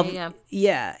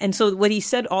 Yeah. And so what he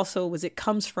said also was it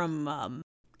comes from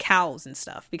cows and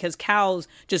stuff, because cows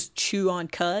just chew on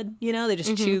cud, they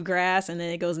just chew grass, and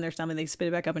then it goes in their stomach, they spit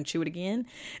it back up and chew it again.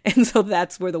 And so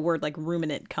that's where the word like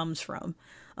ruminant comes from.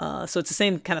 So it's the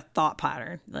same kind of thought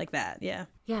pattern like that. Yeah,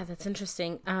 that's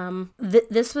interesting.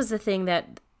 This was the thing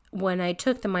that when I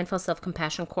took the Mindful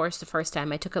Self-Compassion course the first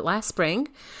time, I took it last spring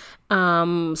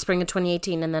of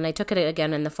 2018, and then I took it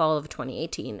again in the fall of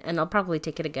 2018, and I'll probably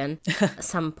take it again at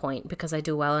some point because I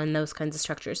do well in those kinds of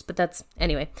structures. But that's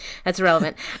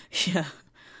irrelevant. Yeah,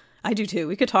 I do too.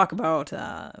 We could talk about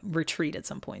retreat at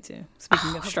some point too.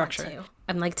 Speaking of structure,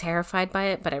 I'm like terrified by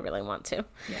it, but I really want to.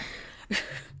 Yeah.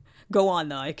 Go on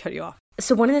though. I cut you off.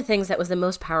 So one of the things that was the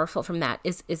most powerful from that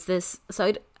is this.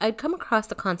 So I'd come across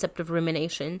the concept of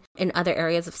rumination in other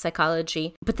areas of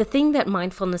psychology, but the thing that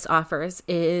mindfulness offers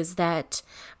is that,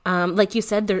 like you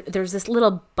said, there's this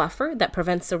little buffer that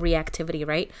prevents the reactivity,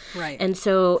 right? Right. And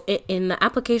so in the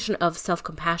application of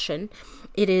self-compassion,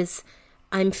 it is,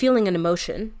 I'm feeling an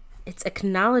emotion. It's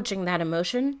acknowledging that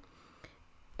emotion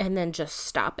and then just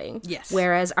stopping. Yes.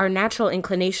 Whereas our natural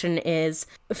inclination is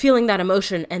feeling that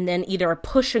emotion and then either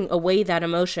pushing away that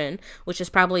emotion, which is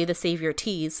probably the savior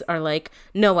T's, are like,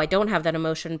 no, I don't have that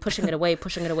emotion, pushing it away,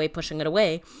 pushing it away, pushing it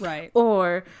away. Right.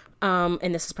 Or,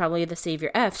 and this is probably the savior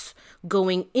F's,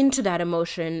 going into that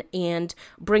emotion and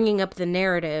bringing up the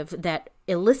narrative that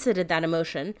elicited that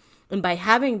emotion. And by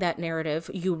having that narrative,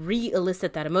 you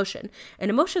re-elicit that emotion. And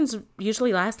emotions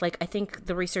usually last, like, I think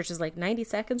the research is like 90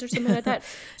 seconds or something like that.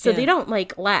 So they don't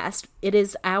like last. It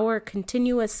is our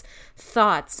continuous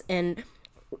thoughts and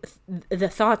the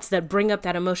thoughts that bring up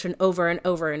that emotion over and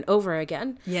over and over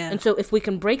again. Yeah. And so if we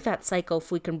can break that cycle,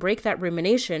 if we can break that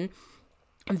rumination,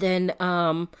 then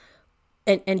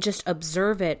and just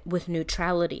observe it with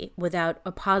neutrality, without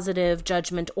a positive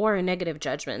judgment or a negative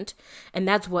judgment. And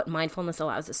that's what mindfulness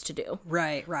allows us to do.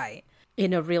 Right.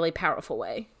 In a really powerful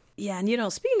way. Yeah,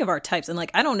 and speaking of our types, and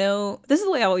like, I don't know, this is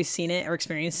the way I've always seen it or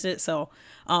experienced it. So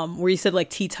where you said like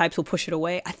T types will push it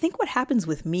away, I think what happens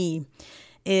with me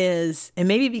is, and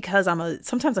maybe because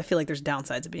sometimes I feel like there's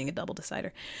downsides of being a double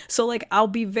decider. So like, I'll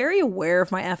be very aware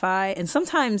of my FI, and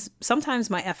sometimes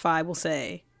my FI will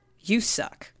say, you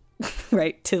suck.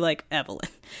 Right, to like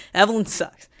Evelyn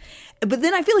sucks. But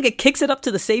then I feel like it kicks it up to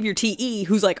the savior TE,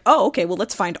 who's like, oh, okay, well,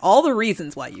 let's find all the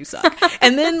reasons why you suck.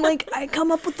 And then like I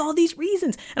come up with all these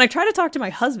reasons, and I try to talk to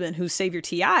my husband, who's savior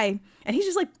TI, and he's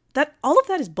just like, that all of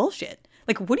that is bullshit.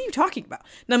 Like, what are you talking about?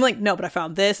 And I'm like, no, but I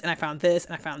found this, and I found this,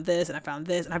 and I found this, and I found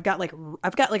this, and I've got like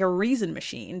a reason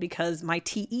machine, because my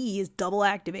TE is double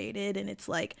activated, and it's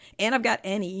like, and I've got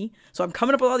NE, so I'm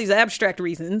coming up with all these abstract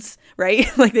reasons,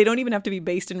 right? Like, they don't even have to be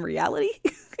based in reality.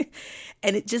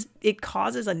 And it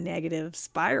causes a negative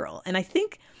spiral. And I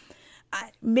think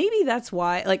maybe that's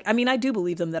why, like, I mean, I do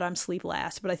believe them that I'm sleep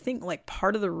last, but I think like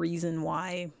part of the reason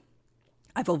why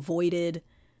I've avoided,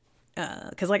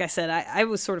 because like I said, I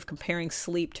was sort of comparing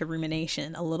sleep to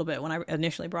rumination a little bit when I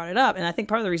initially brought it up. And I think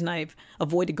part of the reason I've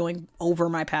avoided going over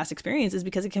my past experience is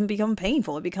because it can become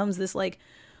painful. It becomes this like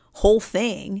whole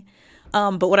thing.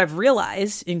 But what I've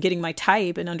realized in getting my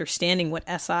type and understanding what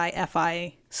SI,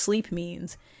 FI sleep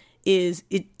means is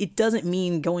it doesn't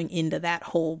mean going into that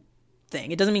whole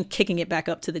thing. It doesn't mean kicking it back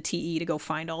up to the TE to go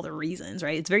find all the reasons,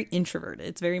 right? It's very introverted.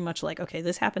 It's very much like, okay,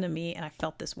 this happened to me and I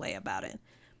felt this way about it.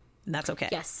 And that's okay.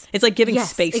 Yes. It's like giving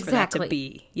space for that to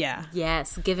be. Yeah.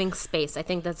 Yes, giving space. I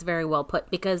think that's very well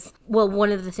put, because, well,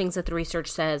 one of the things that the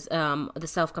research says, the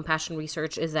self-compassion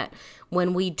research, is that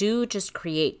when we do just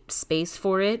create space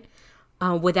for it,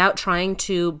 without trying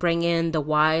to bring in the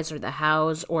whys or the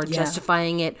hows or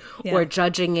justifying it or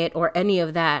judging it or any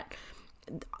of that,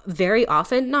 very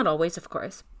often, not always, of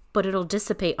course, but it'll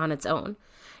dissipate on its own.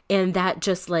 And that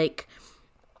just like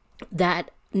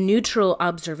that neutral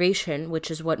observation, which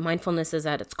is what mindfulness is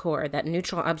at its core, that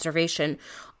neutral observation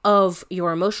of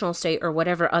your emotional state or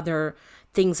whatever other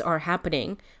things are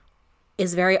happening,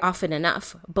 is very often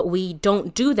enough. But we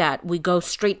don't do that. We go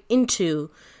straight into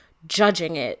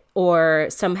judging it or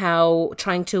somehow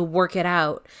trying to work it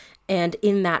out. And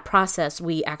in that process,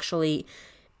 we actually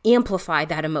amplify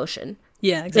that emotion.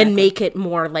 Yeah, exactly. And make it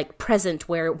more like present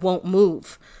where it won't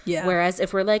move. Yeah. Whereas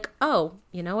if we're like, oh,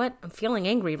 you know what? I'm feeling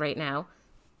angry right now.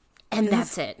 And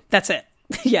that's it. That's it.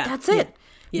 Yeah. That's it.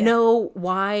 Yeah. No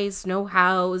whys, no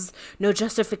hows, no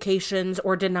justifications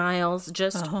or denials.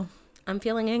 Just, I'm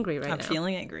feeling angry right now. I'm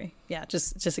feeling angry. Yeah.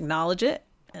 Just acknowledge it.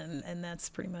 And that's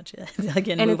pretty much it.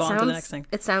 Again, And move on to the next thing.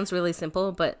 it sounds really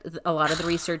simple, but a lot of the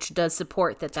research does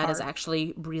support that is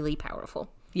actually really powerful.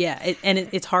 Yeah,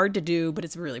 it's hard to do, but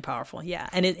it's really powerful. Yeah,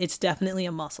 and it's definitely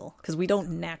a muscle because we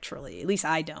don't naturally, at least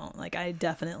I don't. Like I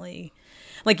definitely,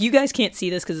 like you guys can't see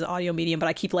this because it's audio medium, but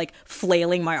I keep like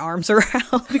flailing my arms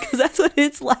around because that's what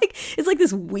it's like. It's like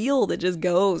this wheel that just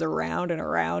goes around and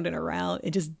around and around.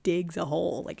 It just digs a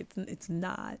hole. Like it's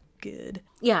not good.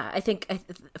 Yeah, I think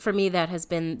for me that has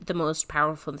been the most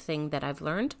powerful thing that I've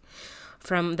learned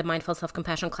from the Mindful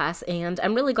Self-Compassion class, and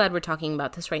I'm really glad we're talking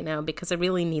about this right now because I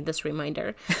really need this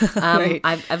reminder. Right.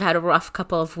 I've had a rough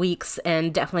couple of weeks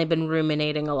and definitely been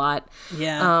ruminating a lot.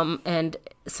 Yeah. And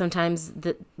sometimes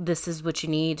this is what you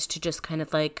need to just kind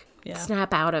of like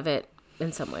snap out of it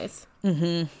in some ways.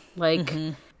 Mm-hmm. Like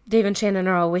Dave and Shannon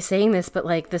are always saying this, but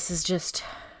like this is just,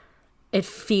 it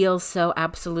feels so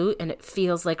absolute and it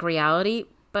feels like reality,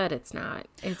 but it's not.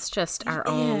 It's just our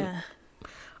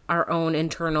own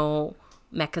internal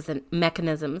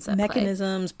mechanisms at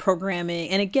play. Programming,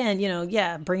 and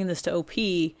again, bringing this to OP,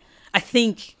 I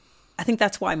think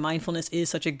that's why mindfulness is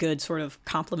such a good sort of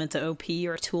complement to OP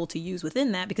or a tool to use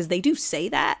within that, because they do say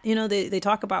that, they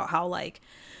talk about how like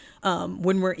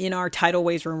when we're in our tidal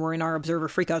waves or when we're in our observer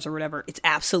freakouts or whatever, it's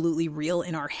absolutely real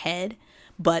in our head,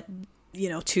 but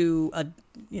to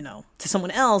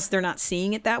someone else, they're not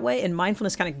seeing it that way. And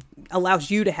mindfulness kind of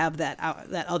allows you to have that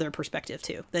other perspective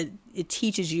too, that it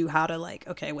teaches you how to like,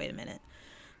 okay, wait a minute.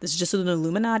 This is just an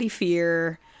Illuminati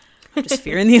fear. I'm just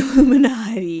fearing the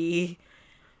Illuminati.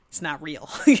 It's not real.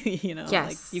 Yes.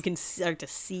 Like you can start to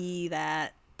see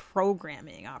that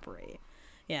programming operate.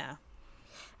 Yeah.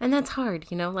 And that's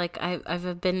hard, like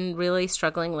I've been really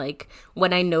struggling, like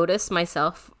when I notice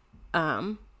myself,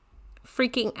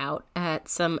 freaking out at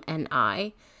some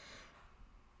NI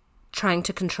trying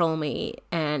to control me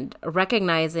and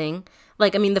recognizing,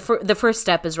 like, I mean, the first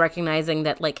step is recognizing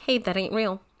that, like, hey, that ain't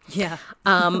real. Yeah.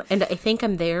 And I think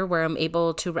I'm there where I'm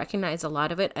able to recognize a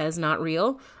lot of it as not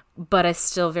real, but I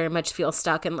still very much feel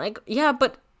stuck and like, yeah,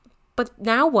 but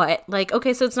now what? Like,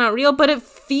 okay, so it's not real, but it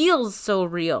feels so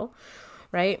real,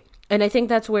 right? And I think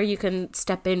that's where you can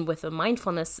step in with a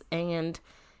mindfulness and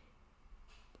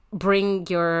bring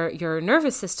your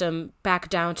nervous system back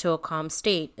down to a calm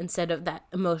state instead of that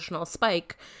emotional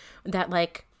spike that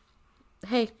like,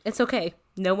 hey, it's okay.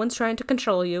 No one's trying to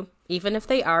control you. Even if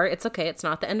they are, it's okay. It's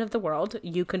not the end of the world.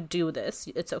 You can do this.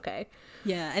 It's okay.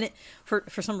 Yeah, and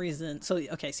for some reason, so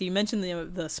you mentioned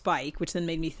the spike, which then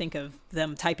made me think of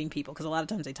them typing people, because a lot of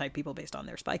times they type people based on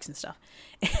their spikes and stuff.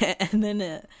 And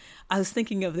then I was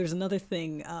thinking of, there's another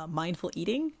thing, mindful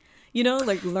eating.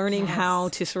 Like learning how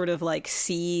to sort of like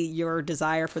see your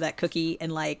desire for that cookie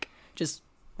and like just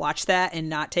watch that and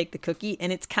not take the cookie.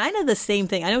 And it's kind of the same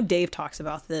thing. I know Dave talks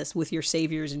about this with your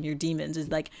saviors and your demons, is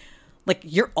like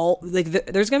you're all like,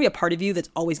 there's going to be a part of you that's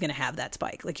always going to have that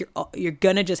spike. Like you're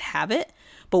going to just have it.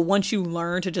 But once you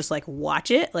learn to just like watch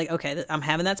it, like, okay, I'm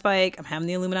having that spike. I'm having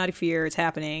the Illuminati fear. It's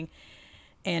happening.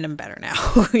 And I'm better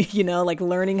now, like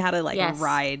learning how to like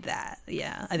ride that.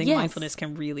 Yeah. I think mindfulness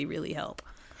can really, really help.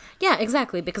 Yeah,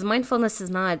 exactly. Because mindfulness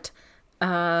does not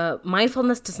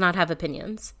have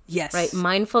opinions. Yes. Right.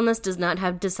 Mindfulness does not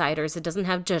have deciders. It doesn't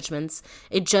have judgments.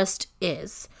 It just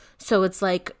is. So it's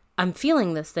like, I'm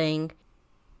feeling this thing.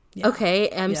 Yeah.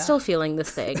 Okay. I'm still feeling this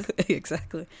thing.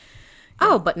 Exactly. Yeah.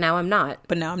 Oh, but now I'm not.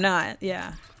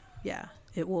 Yeah. Yeah.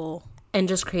 It will. And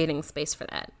just creating space for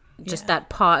that. Just that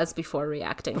pause before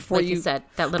reacting. Before you said,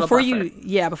 that little buffer.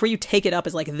 Before you take it up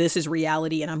as like, this is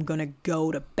reality and I'm going to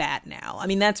go to bat now. I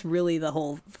mean, that's really the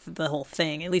whole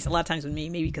thing. At least a lot of times with me,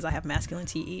 maybe because I have masculine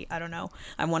TE, I don't know.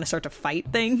 I want to start to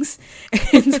fight things.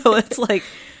 And so it's like,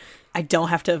 I don't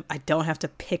have to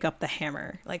pick up the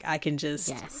hammer. Like I can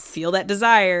just feel that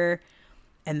desire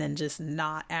and then just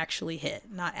not actually hit,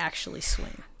 not actually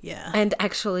swing. Yeah. And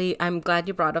actually, I'm glad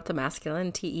you brought up the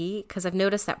masculine TE, because I've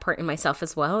noticed that part in myself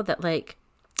as well, that like,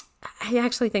 I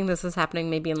actually think this was happening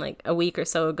maybe in like a week or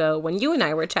so ago when you and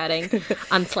I were chatting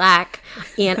on Slack,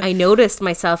 and I noticed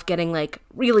myself getting like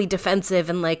really defensive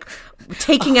and like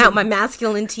taking out my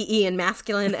masculine TE and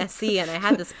masculine SC, and I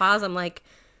had this pause. I'm like,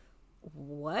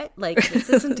 what? Like, this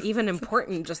isn't even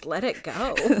important. Just let it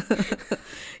go.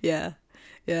 Yeah.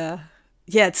 Yeah.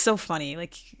 Yeah, it's so funny.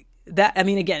 Like that, I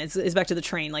mean, again, it's back to the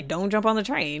train. Like, don't jump on the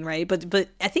train, right? But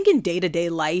I think in day-to-day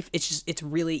life, it's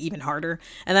really even harder.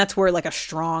 And that's where like a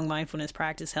strong mindfulness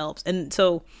practice helps. And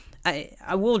so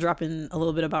I will drop in a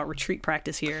little bit about retreat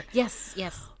practice here. Yes.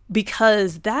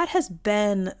 Because that has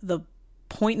been the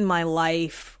point in my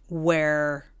life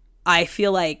where I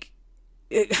feel like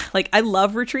I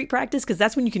love retreat practice, because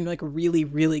that's when you can like really,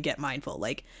 really get mindful.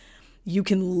 Like you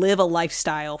can live a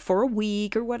lifestyle for a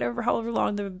week or whatever, however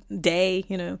long the day,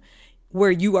 you know,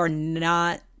 where you are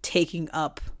not taking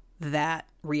up that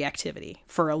reactivity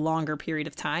for a longer period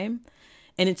of time.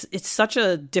 And it's such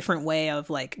a different way of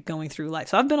like going through life.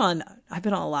 So I've been on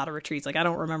a lot of retreats. Like I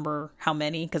don't remember how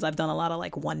many, because I've done a lot of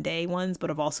like 1 day ones,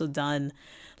 but I've also done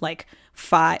like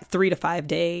 3 to 5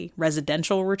 day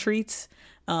residential retreats.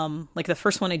 Like the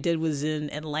first one I did was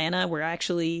in Atlanta, where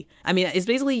it's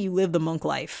basically you live the monk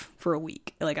life for a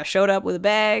week. Like I showed up with a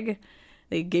bag,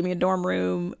 they gave me a dorm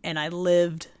room, and I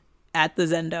lived at the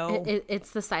Zendo.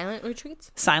 It's the silent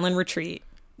retreats? Silent retreat.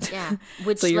 Yeah,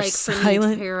 which So like silent. for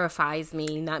me terrifies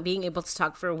me. Not being able to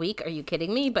talk for a week. Are you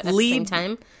kidding me? But at the same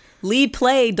time, lead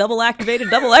play, double activated,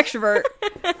 double extrovert.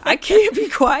 I can't be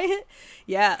quiet.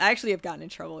 Yeah, I actually have gotten in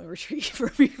trouble in retreat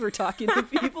for talking to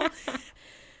people.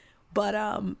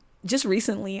 But just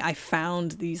recently, I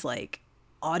found these like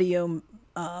audio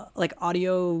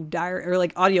diary or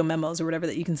like audio memos or whatever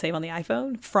that you can save on the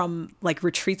iPhone from like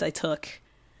retreats I took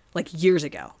like years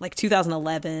ago, like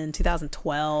 2011,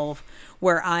 2012,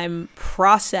 where I'm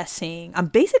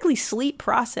basically sleep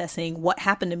processing what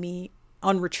happened to me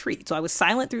on retreat. So I was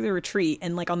silent through the retreat,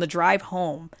 and like on the drive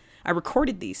home, I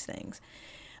recorded these things.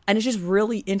 And it's just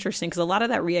really interesting because a lot of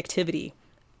that reactivity,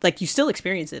 like you still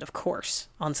experience it, of course,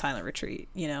 on silent retreat,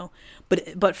 you know,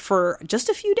 but for just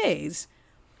a few days,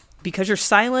 because you're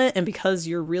silent and because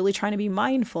you're really trying to be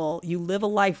mindful, you live a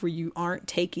life where you aren't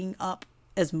taking up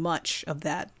as much of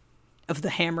the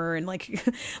hammer and like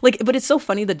but it's so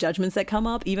funny, the judgments that come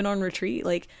up even on retreat,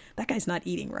 like that guy's not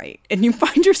eating right, and you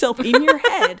find yourself in your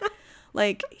head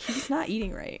like he's not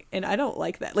eating right, and I don't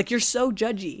like that. Like you're so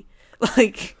judgy,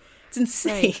 like it's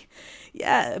insane. Right.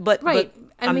 Yeah, but right.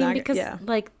 But I mean, because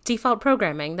like default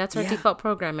programming, that's our default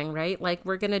programming, right? Like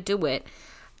we're gonna do it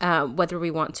whether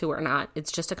we want to or not.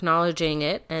 It's just acknowledging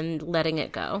it and letting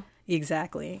it go.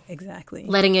 Exactly.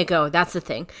 Letting it go. That's the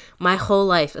thing. My whole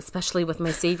life, especially with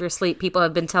my Savior Sleep, people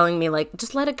have been telling me like,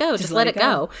 just let it go. Just let it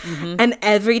go. Mm-hmm. And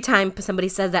every time somebody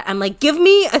says that, I'm like, give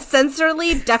me a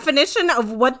sensory definition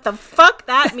of what the fuck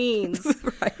that means.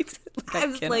 Right. I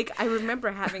was like, I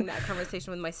remember having that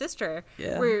conversation with my sister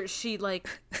where she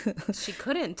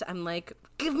couldn't. I'm like,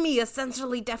 give me a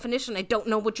sensory definition. I don't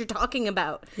know what you're talking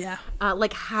about. Yeah.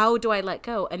 Like, how do I let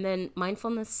go? And then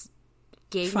mindfulness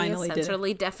gave Finally me a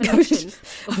sensory definition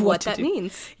of what that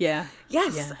means. Yeah.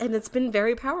 Yes. Yeah. And it's been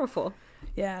very powerful.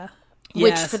 Yeah.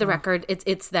 Which, for the record,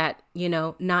 it's that, you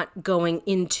know, not going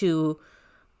into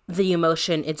the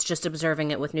emotion. It's just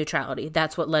observing it with neutrality.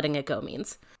 That's what letting it go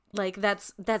means. Like,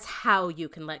 that's how you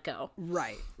can let go.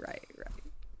 Right.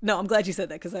 No, I'm glad you said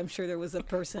that, because I'm sure there was a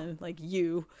person like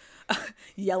you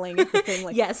yelling at the thing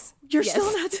like, yes, you're still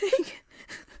not saying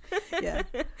Yeah.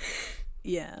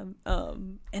 Yeah.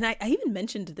 And I even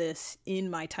mentioned this in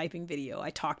my typing video. I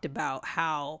talked about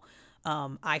how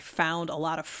I found a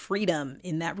lot of freedom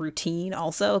in that routine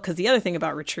also, because the other thing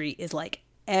about retreat is like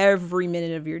every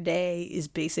minute of your day is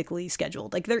basically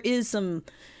scheduled. Like there is some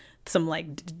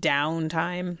like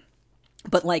downtime,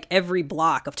 but like every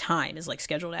block of time is like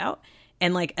scheduled out.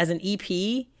 And like as an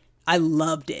EP, I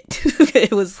loved it.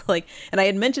 It was like, and I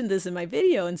had mentioned this in my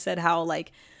video and said how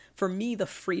like, for me, the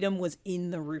freedom was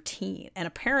in the routine. And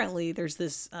apparently there's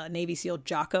this Navy SEAL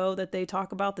Jocko that they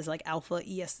talk about, this like alpha I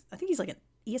think he's like an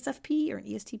ESFP or an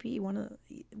ESTP, an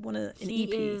EP. He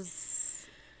is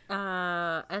SETE.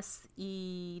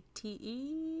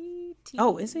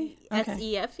 Oh, is he? Okay.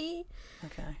 SEFE.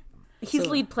 Okay. He's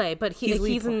lead play, but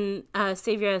he's an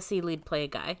Savior SC lead play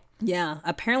guy. Yeah,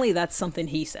 apparently that's something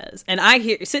he says. And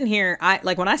sitting here,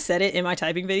 like when I said it in my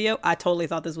typing video, I totally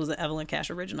thought this was an Evelyn Cash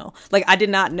original. Like I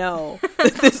did not know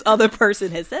that this other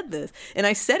person had said this. And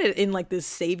I said it in like this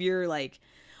savior, like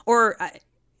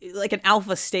an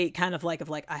alpha state kind of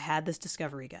like I had this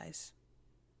discovery, guys.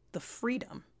 The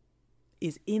freedom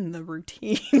is in the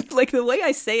routine. Like the way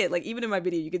I say it, like even in my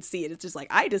video, you can see it. It's just like,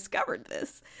 I discovered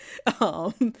this.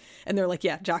 And they're like,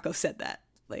 yeah, Jocko said that.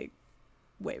 Like,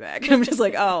 way back. I'm just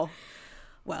like, oh,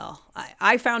 well,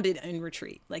 I found it in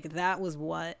retreat. Like that was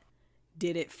what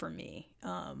did it for me.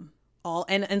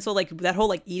 And so like that whole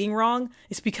like eating wrong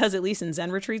is because at least in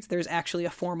Zen retreats, there's actually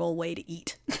a formal way to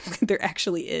eat. There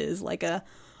actually is like a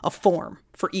form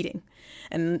for eating.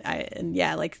 And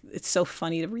yeah, like it's so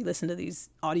funny to re-listen to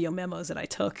these audio memos that I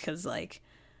took, because like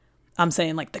I'm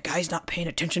saying like the guy's not paying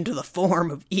attention to the form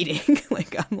of eating.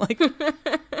 Like I'm like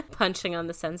punching on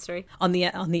the sensory, on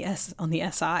the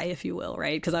SI, if you will,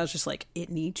 right? Because I was just like, it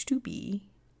needs to be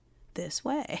this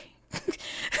way.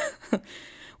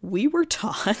 we were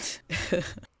taught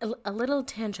A little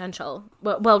tangential,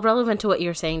 well, relevant to what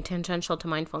you're saying, tangential to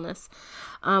mindfulness.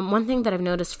 One thing that I've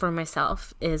noticed for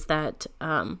myself is that,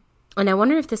 and I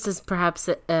wonder if this is perhaps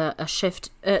a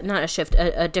shift, not a shift,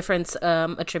 a difference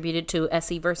attributed to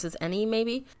SE versus NE,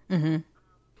 maybe. Mm-hmm.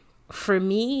 For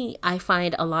me, I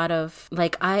find a lot of,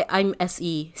 like, I'm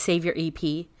SE, Savior EP,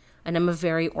 and I'm a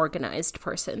very organized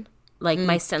person. Like,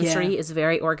 my sensory is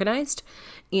very organized.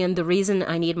 And the reason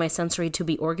I need my sensory to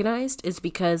be organized is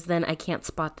because then I can't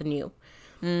spot the new.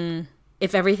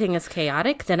 If everything is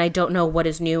chaotic, then I don't know what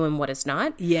is new and what is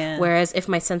not. Yeah. Whereas if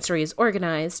my sensory is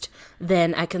organized,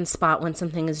 then I can spot when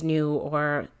something is new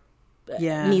or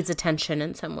needs attention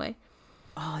in some way.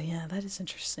 Oh, yeah, that is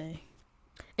interesting.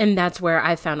 And that's where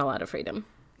I found a lot of freedom.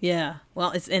 Yeah.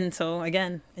 Well, and so,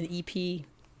 again, an EP,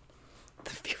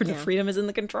 the freedom is in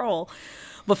the control.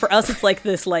 But for us, it's like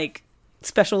this, like,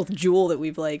 special jewel that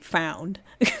we've, like, found.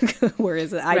 Whereas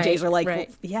the IJs are like, well,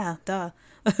 yeah, duh.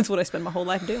 That's what I spend my whole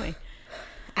life doing.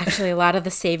 Actually, a lot of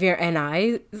the Savior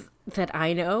NIs that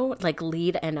I know, like,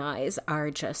 lead NIs,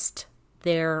 are just,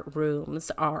 their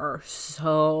rooms are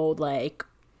so, like,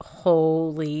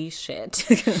 holy shit.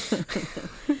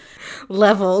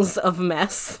 Levels of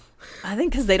mess. I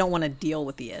think because they don't want to deal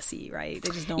with the SE, right? They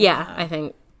just don't. Yeah, I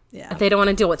think. Yeah, they don't want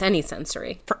to deal with any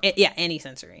sensory. Any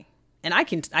sensory, and I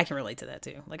can relate to that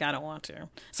too. Like, I don't want to,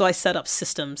 so I set up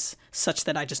systems such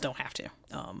that I just don't have to.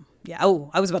 Yeah. Oh,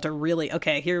 I was about to really.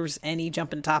 Okay, here's any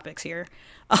jumping topics here.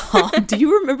 Do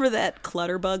you remember that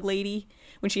Clutterbug lady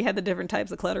when she had the different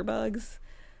types of Clutterbugs?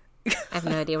 I have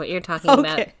no idea what you're talking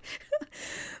about.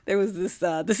 There was this,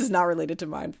 this is not related to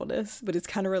mindfulness, but it's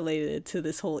kind of related to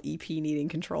this whole EP needing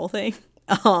control thing.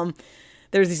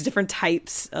 There's these different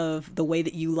types of the way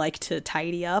that you like to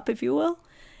tidy up, if you will.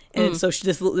 And so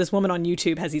this woman on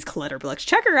YouTube has these Clutterbugs.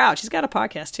 Check her out. She's got a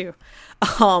podcast too.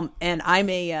 And I'm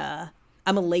a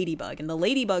ladybug. And the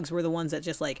ladybugs were the ones that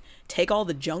just, like, take all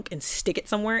the junk and stick it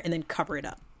somewhere and then cover it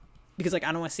up. Because, like,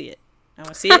 I don't want to see it. I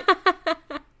want to see it.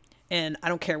 And I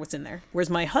don't care what's in there. Whereas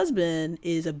my husband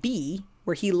is a bee,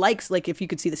 where he likes, like, if you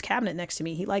could see this cabinet next to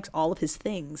me, he likes all of his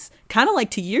things. Kind of like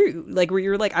to you, like, where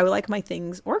you're like, I would like my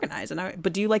things organized.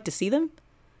 But do you like to see them?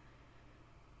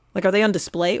 Like, are they on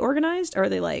display organized, or are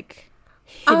they, like,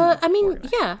 I mean,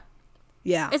 organized? yeah.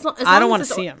 Yeah. As long I don't want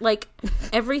to see them. Like,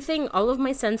 everything, all of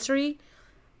my sensory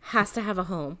has to have a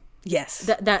home. Yes.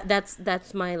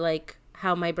 That's my, like,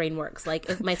 how my brain works. Like,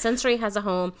 if my sensory has a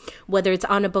home, whether it's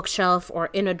on a bookshelf or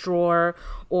in a drawer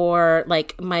or,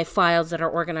 like, my files that are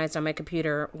organized on my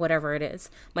computer, whatever it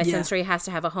is, my sensory has to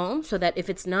have a home, so that if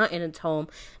it's not in its home,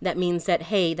 that means that,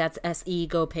 hey, that's SE,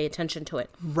 go pay attention to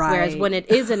it. Right. Whereas when it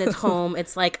is in its home,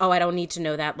 it's like, oh, I don't need to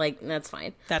know that. Like, that's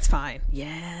fine. That's fine.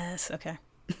 Yes. Okay.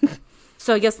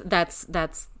 So I guess that's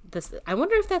this. I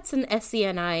wonder if that's an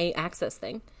SCNI access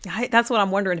thing. That's what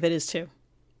I'm wondering if it is too.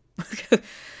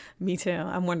 Me too.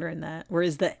 I'm wondering that.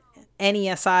 Whereas the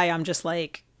NESI, I'm just,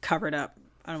 like, covered up.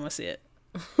 I don't want to see it.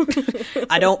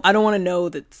 I don't want to know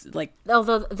that's, like.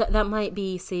 Although that might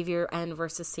be Savior N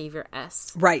versus Savior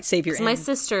S. Right, Savior N. My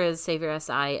sister is Savior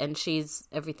SI, and she's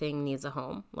everything needs a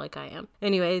home, like I am.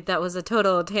 Anyway, that was a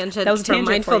total tangent from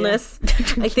mindfulness.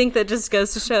 I think that just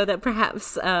goes to show that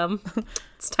perhaps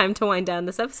it's time to wind down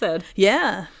this episode.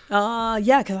 Yeah.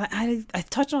 Because I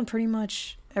touched on pretty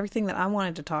much everything that I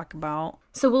wanted to talk about.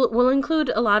 So we'll include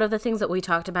a lot of the things that we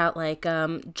talked about, like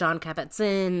John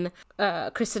Kabat-Zinn,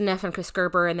 Kristen Neff and Chris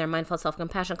Gerber and their Mindful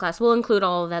Self-Compassion class. We'll include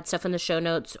all of that stuff in the show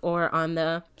notes or on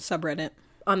the subreddit.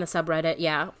 On the subreddit,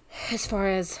 yeah. As far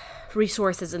as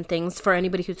resources and things for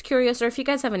anybody who's curious, or if you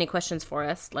guys have any questions for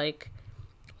us, like,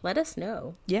 let us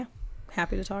know. Yeah,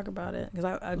 happy to talk about it,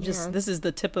 because I'm just this is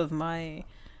the tip of my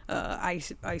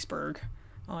iceberg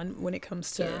on when it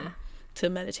comes to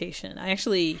meditation. I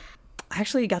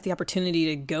actually got the opportunity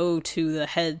to go to the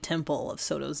head temple of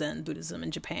Soto Zen Buddhism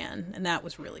in Japan, and that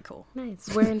was really cool.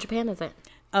 Nice. Where in Japan is it?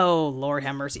 Oh, Lord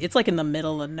have mercy. It's like in the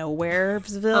middle of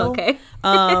nowhereville. Okay.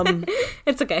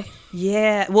 It's okay.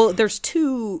 Yeah. Well, there's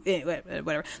two,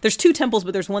 whatever. There's two temples,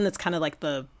 but there's one that's kind of like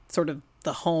the sort of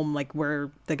the home, like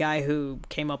where the guy who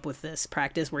came up with this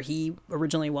practice, where he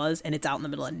originally was, and it's out in the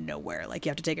middle of nowhere. Like, you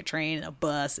have to take a train and a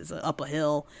bus. It's up a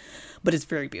hill, but it's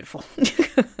very beautiful.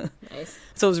 Nice.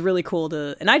 So it was really cool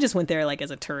and I just went there, like,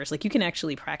 as a tourist. Like, you can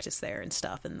actually practice there and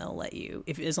stuff, and they'll let you,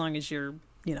 as long as you're,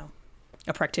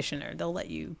 a practitioner, they'll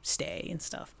let you stay and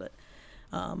stuff. But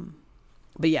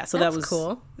yeah, so that was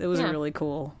cool. It was a really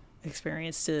cool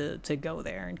experience to go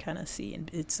there and kind of see.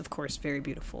 And it's, of course, very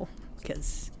beautiful,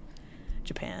 because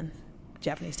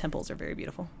Japanese temples are very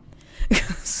beautiful.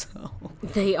 So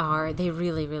They are. They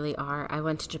really, really are. I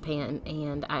went to Japan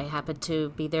and I happened to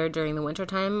be there during the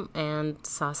wintertime and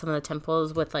saw some of the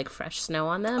temples with like fresh snow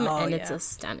on them. And it's a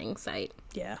stunning sight.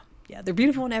 yeah, they're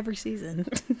beautiful in every season.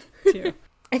 Too.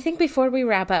 I think before we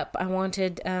wrap up, I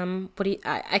wanted,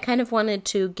 I kind of wanted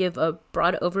to give a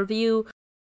broad overview,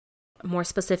 more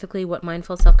specifically what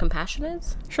mindful self-compassion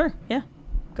is. Sure, yeah,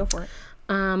 go for it.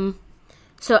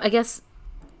 So I guess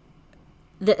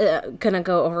gonna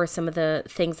go over some of the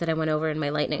things that I went over in my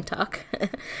lightning talk.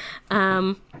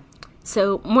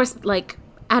 So more like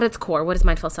at its core, what is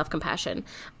mindful self-compassion?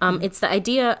 It's the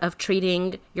idea of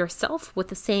treating yourself with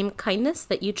the same kindness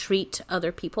that you treat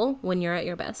other people when you're at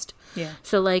your best. Yeah.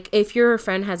 So like if your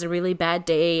friend has a really bad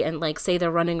day and like say they're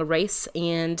running a race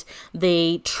and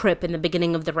they trip in the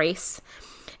beginning of the race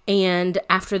and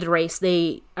after the race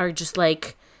they are just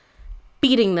like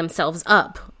beating themselves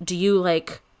up, do you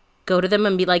like go to them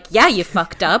and be like, yeah, you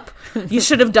fucked up, you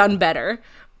should have done better?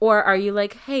 Or are you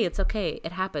like, hey, it's okay,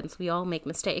 it happens, we all make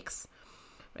mistakes,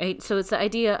 right? So it's the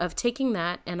idea of taking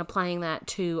that and applying that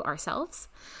to ourselves,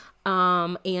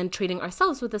 and treating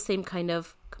ourselves with the same kind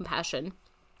of compassion.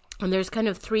 And there's kind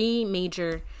of three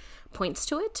major points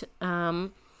to it.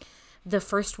 The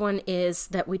first one is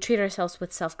that we treat ourselves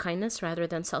with self-kindness rather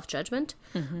than self-judgment.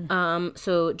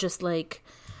 So just like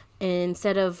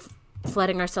instead of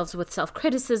flooding ourselves with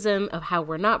self-criticism of how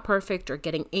we're not perfect or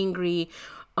getting angry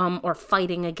or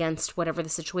fighting against whatever the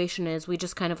situation is, we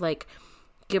just kind of like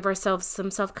give ourselves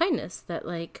some self-kindness that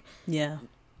like, Yeah.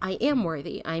 I am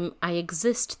worthy. I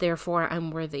exist, therefore I'm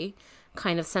worthy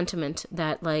kind of sentiment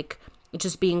that like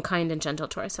just being kind and gentle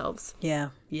to ourselves. Yeah.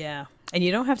 And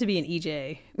you don't have to be an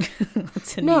EJ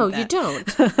to No, need that.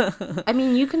 you don't. I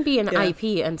mean, you can be an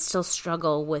IP and still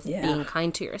struggle with being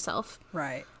kind to yourself.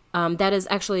 Right. That is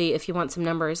actually, if you want some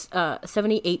numbers,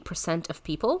 78% of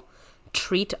people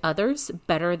treat others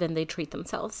better than they treat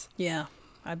themselves. Yeah,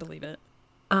 I believe it.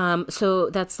 So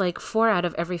that's like 4 out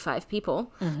of every 5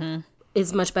 people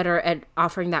is much better at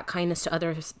offering that kindness to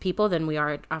other people than we are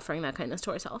at offering that kindness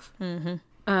to ourselves.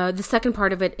 The second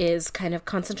part of it is kind of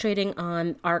concentrating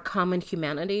on our common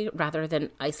humanity rather than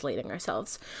isolating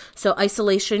ourselves. So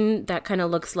isolation, that kind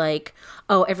of looks like,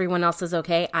 oh, everyone else is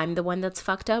okay, I'm the one that's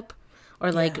fucked up.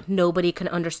 Or like nobody can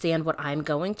understand what I'm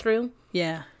going through.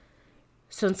 Yeah.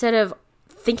 So instead of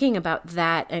thinking about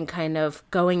that and kind of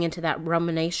going into that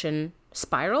rumination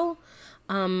spiral,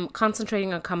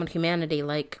 concentrating on common humanity,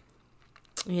 like,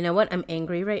 you know what, I'm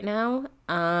angry right now,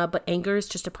 but anger is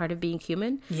just a part of being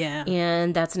human. Yeah.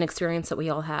 And that's an experience that we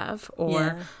all have.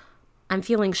 Or I'm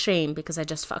feeling shame because I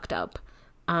just fucked up.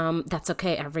 That's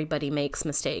okay. Everybody makes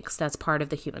mistakes. That's part of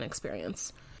the human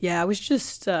experience. Yeah, I was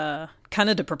just kind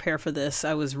of to prepare for this,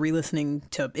 I was re-listening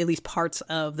to at least parts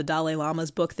of the Dalai Lama's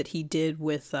book that he did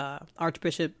with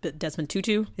Archbishop Desmond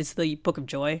Tutu. It's the Book of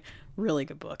Joy. Really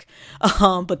good book.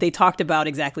 But they talked about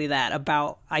exactly that,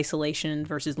 about isolation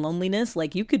versus loneliness.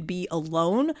 Like you could be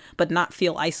alone, but not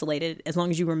feel isolated as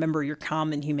long as you remember your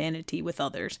common humanity with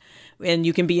others. And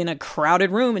you can be in a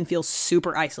crowded room and feel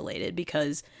super isolated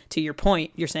because, to your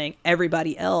point, you're saying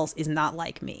everybody else is not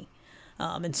like me.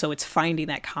 And so it's finding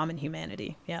that common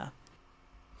humanity. Yeah.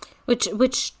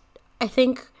 Which I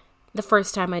think the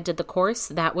first time I did the course,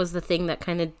 that was the thing that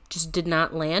kind of just did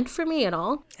not land for me at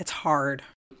all. It's hard.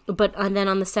 But and then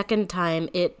on the second time,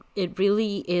 it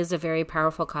really is a very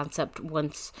powerful concept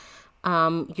once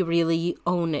you really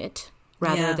own it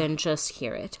rather than just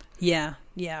hear it. Yeah.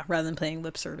 Rather than paying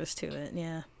lip service to it.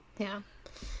 Yeah.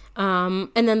 And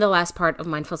then the last part of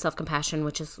mindful self-compassion,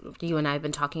 which is you and I have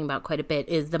been talking about quite a bit,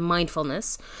 is the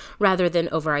mindfulness rather than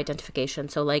over-identification.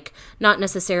 So like not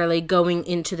necessarily going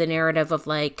into the narrative of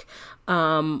like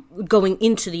going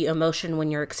into the emotion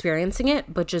when you're experiencing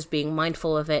it, but just being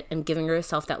mindful of it and giving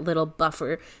yourself that little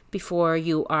buffer before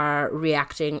you are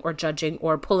reacting or judging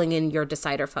or pulling in your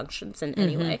decider functions in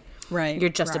any way. Right. You're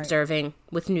just observing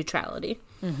with neutrality.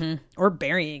 Or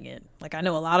burying it. Like I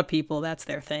know a lot of people, that's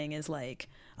their thing, is like,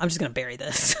 I'm just going to bury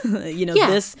this.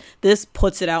 This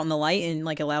puts it out in the light and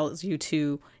like allows you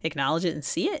to acknowledge it and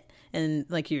see it. And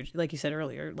like you said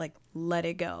earlier, like let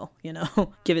it go,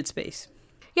 give it space.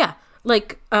 Yeah.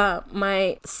 Like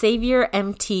my Savior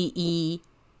MTE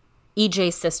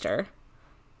EJ sister,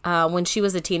 when she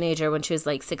was a teenager, when she was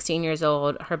like 16 years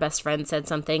old, her best friend said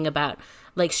something about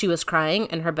like she was crying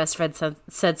and her best friend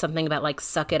said something about like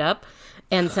suck it up.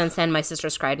 And since then, my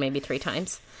sister's cried maybe 3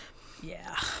 times.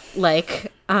 Yeah.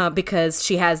 Like, because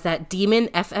she has that demon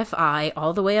FFI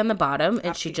all the way on the bottom,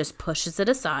 and she just pushes it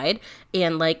aside,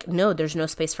 and like, no, there's no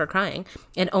space for crying.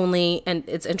 And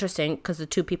it's interesting because the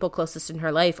two people closest in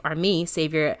her life are me,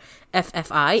 Savior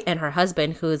FFI, and her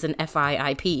husband, who is an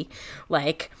FIIP.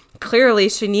 Like, clearly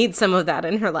she needs some of that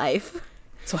in her life.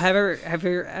 So have I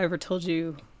ever told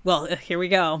you? Well, here we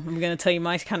go. I'm going to tell you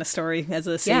my kind of story as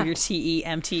a Savior TE,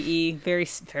 MTE. Very,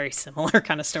 very similar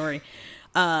kind of story.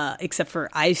 Except for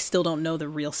I still don't know the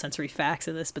real sensory facts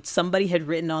of this, but somebody had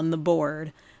written on the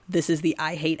board, this is the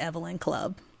I Hate Evelyn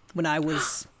Club, when I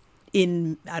was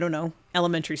in, I don't know,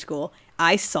 elementary school.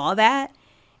 I saw that,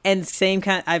 and same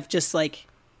kind, I've just like,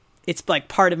 it's like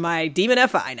part of my demon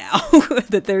FI now,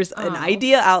 that there's an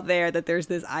idea out there that there's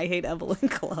this I Hate Evelyn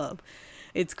Club.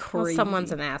 It's crazy. Well,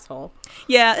 someone's an asshole.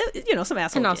 Yeah, some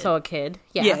asshole and kid. also a kid.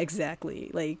 Yeah, exactly.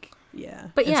 Like, yeah.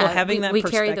 But and yeah, so having we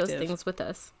carry those things with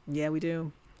us. Yeah, we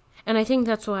do. And I think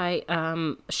that's why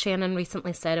Shannon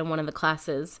recently said in one of the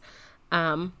classes,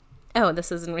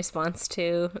 this is in response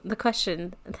to the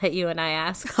question that you and I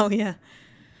asked. Oh, yeah.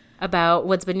 About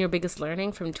what's been your biggest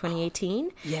learning from 2018.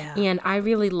 Yeah. And I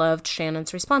really loved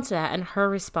Shannon's response to that. And her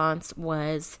response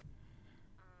was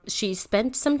she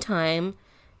spent some time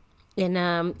in,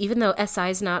 even though SI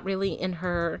is not really in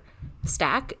her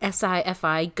stack,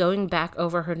 SI-FI, going back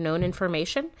over her known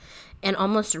information and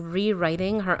almost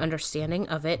rewriting her understanding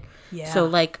of it. Yeah. So,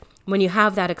 like, when you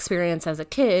have that experience as a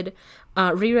kid,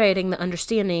 rewriting the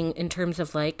understanding in terms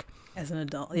of, like, as an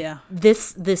adult, yeah.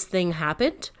 This thing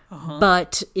happened,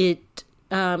 but it,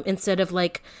 instead of,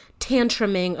 like,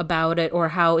 tantruming about it or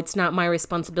how it's not my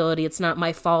responsibility, it's not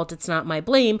my fault, it's not my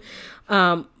blame,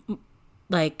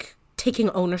 like,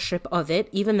 taking ownership of it,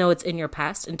 even though it's in your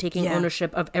past, and taking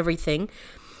ownership of everything,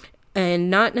 and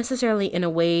not necessarily in a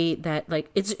way that, like,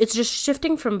 it's just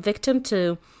shifting from victim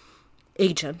to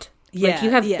agent. Yeah, like, you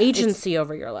have agency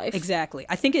over your life. Exactly.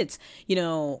 I think it's,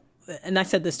 and I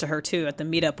said this to her too at the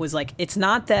meetup, was like, it's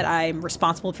not that I'm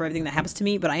responsible for everything that happens to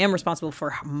me, but I am responsible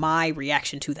for my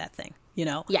reaction to that thing.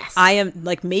 Yes. I am,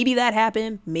 like, maybe that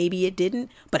happened, maybe it didn't,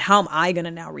 but how am I going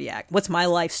to now react? What's my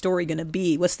life story going to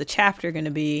be? What's the chapter going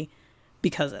to be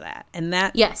because of that? And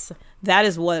that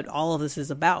is what all of this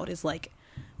is about, is like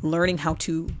learning how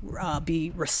to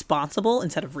be responsible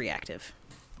instead of reactive.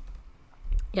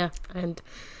 Yeah. And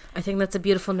I think that's a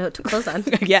beautiful note to close on.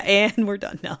 Yeah, and we're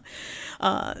done now.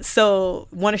 So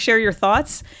want to share your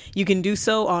thoughts? You can do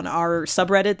so on our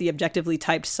subreddit, the Objectively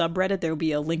Typed subreddit. There will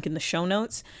be a link in the show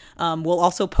notes. We'll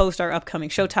also post our upcoming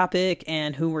show topic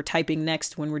and who we're typing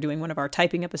next when we're doing one of our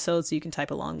typing episodes, so you can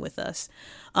type along with us.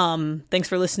 Thanks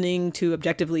for listening to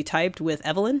Objectively Typed with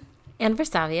Evelyn. And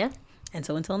Versavia. And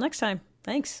so until next time,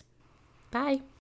 thanks. Bye.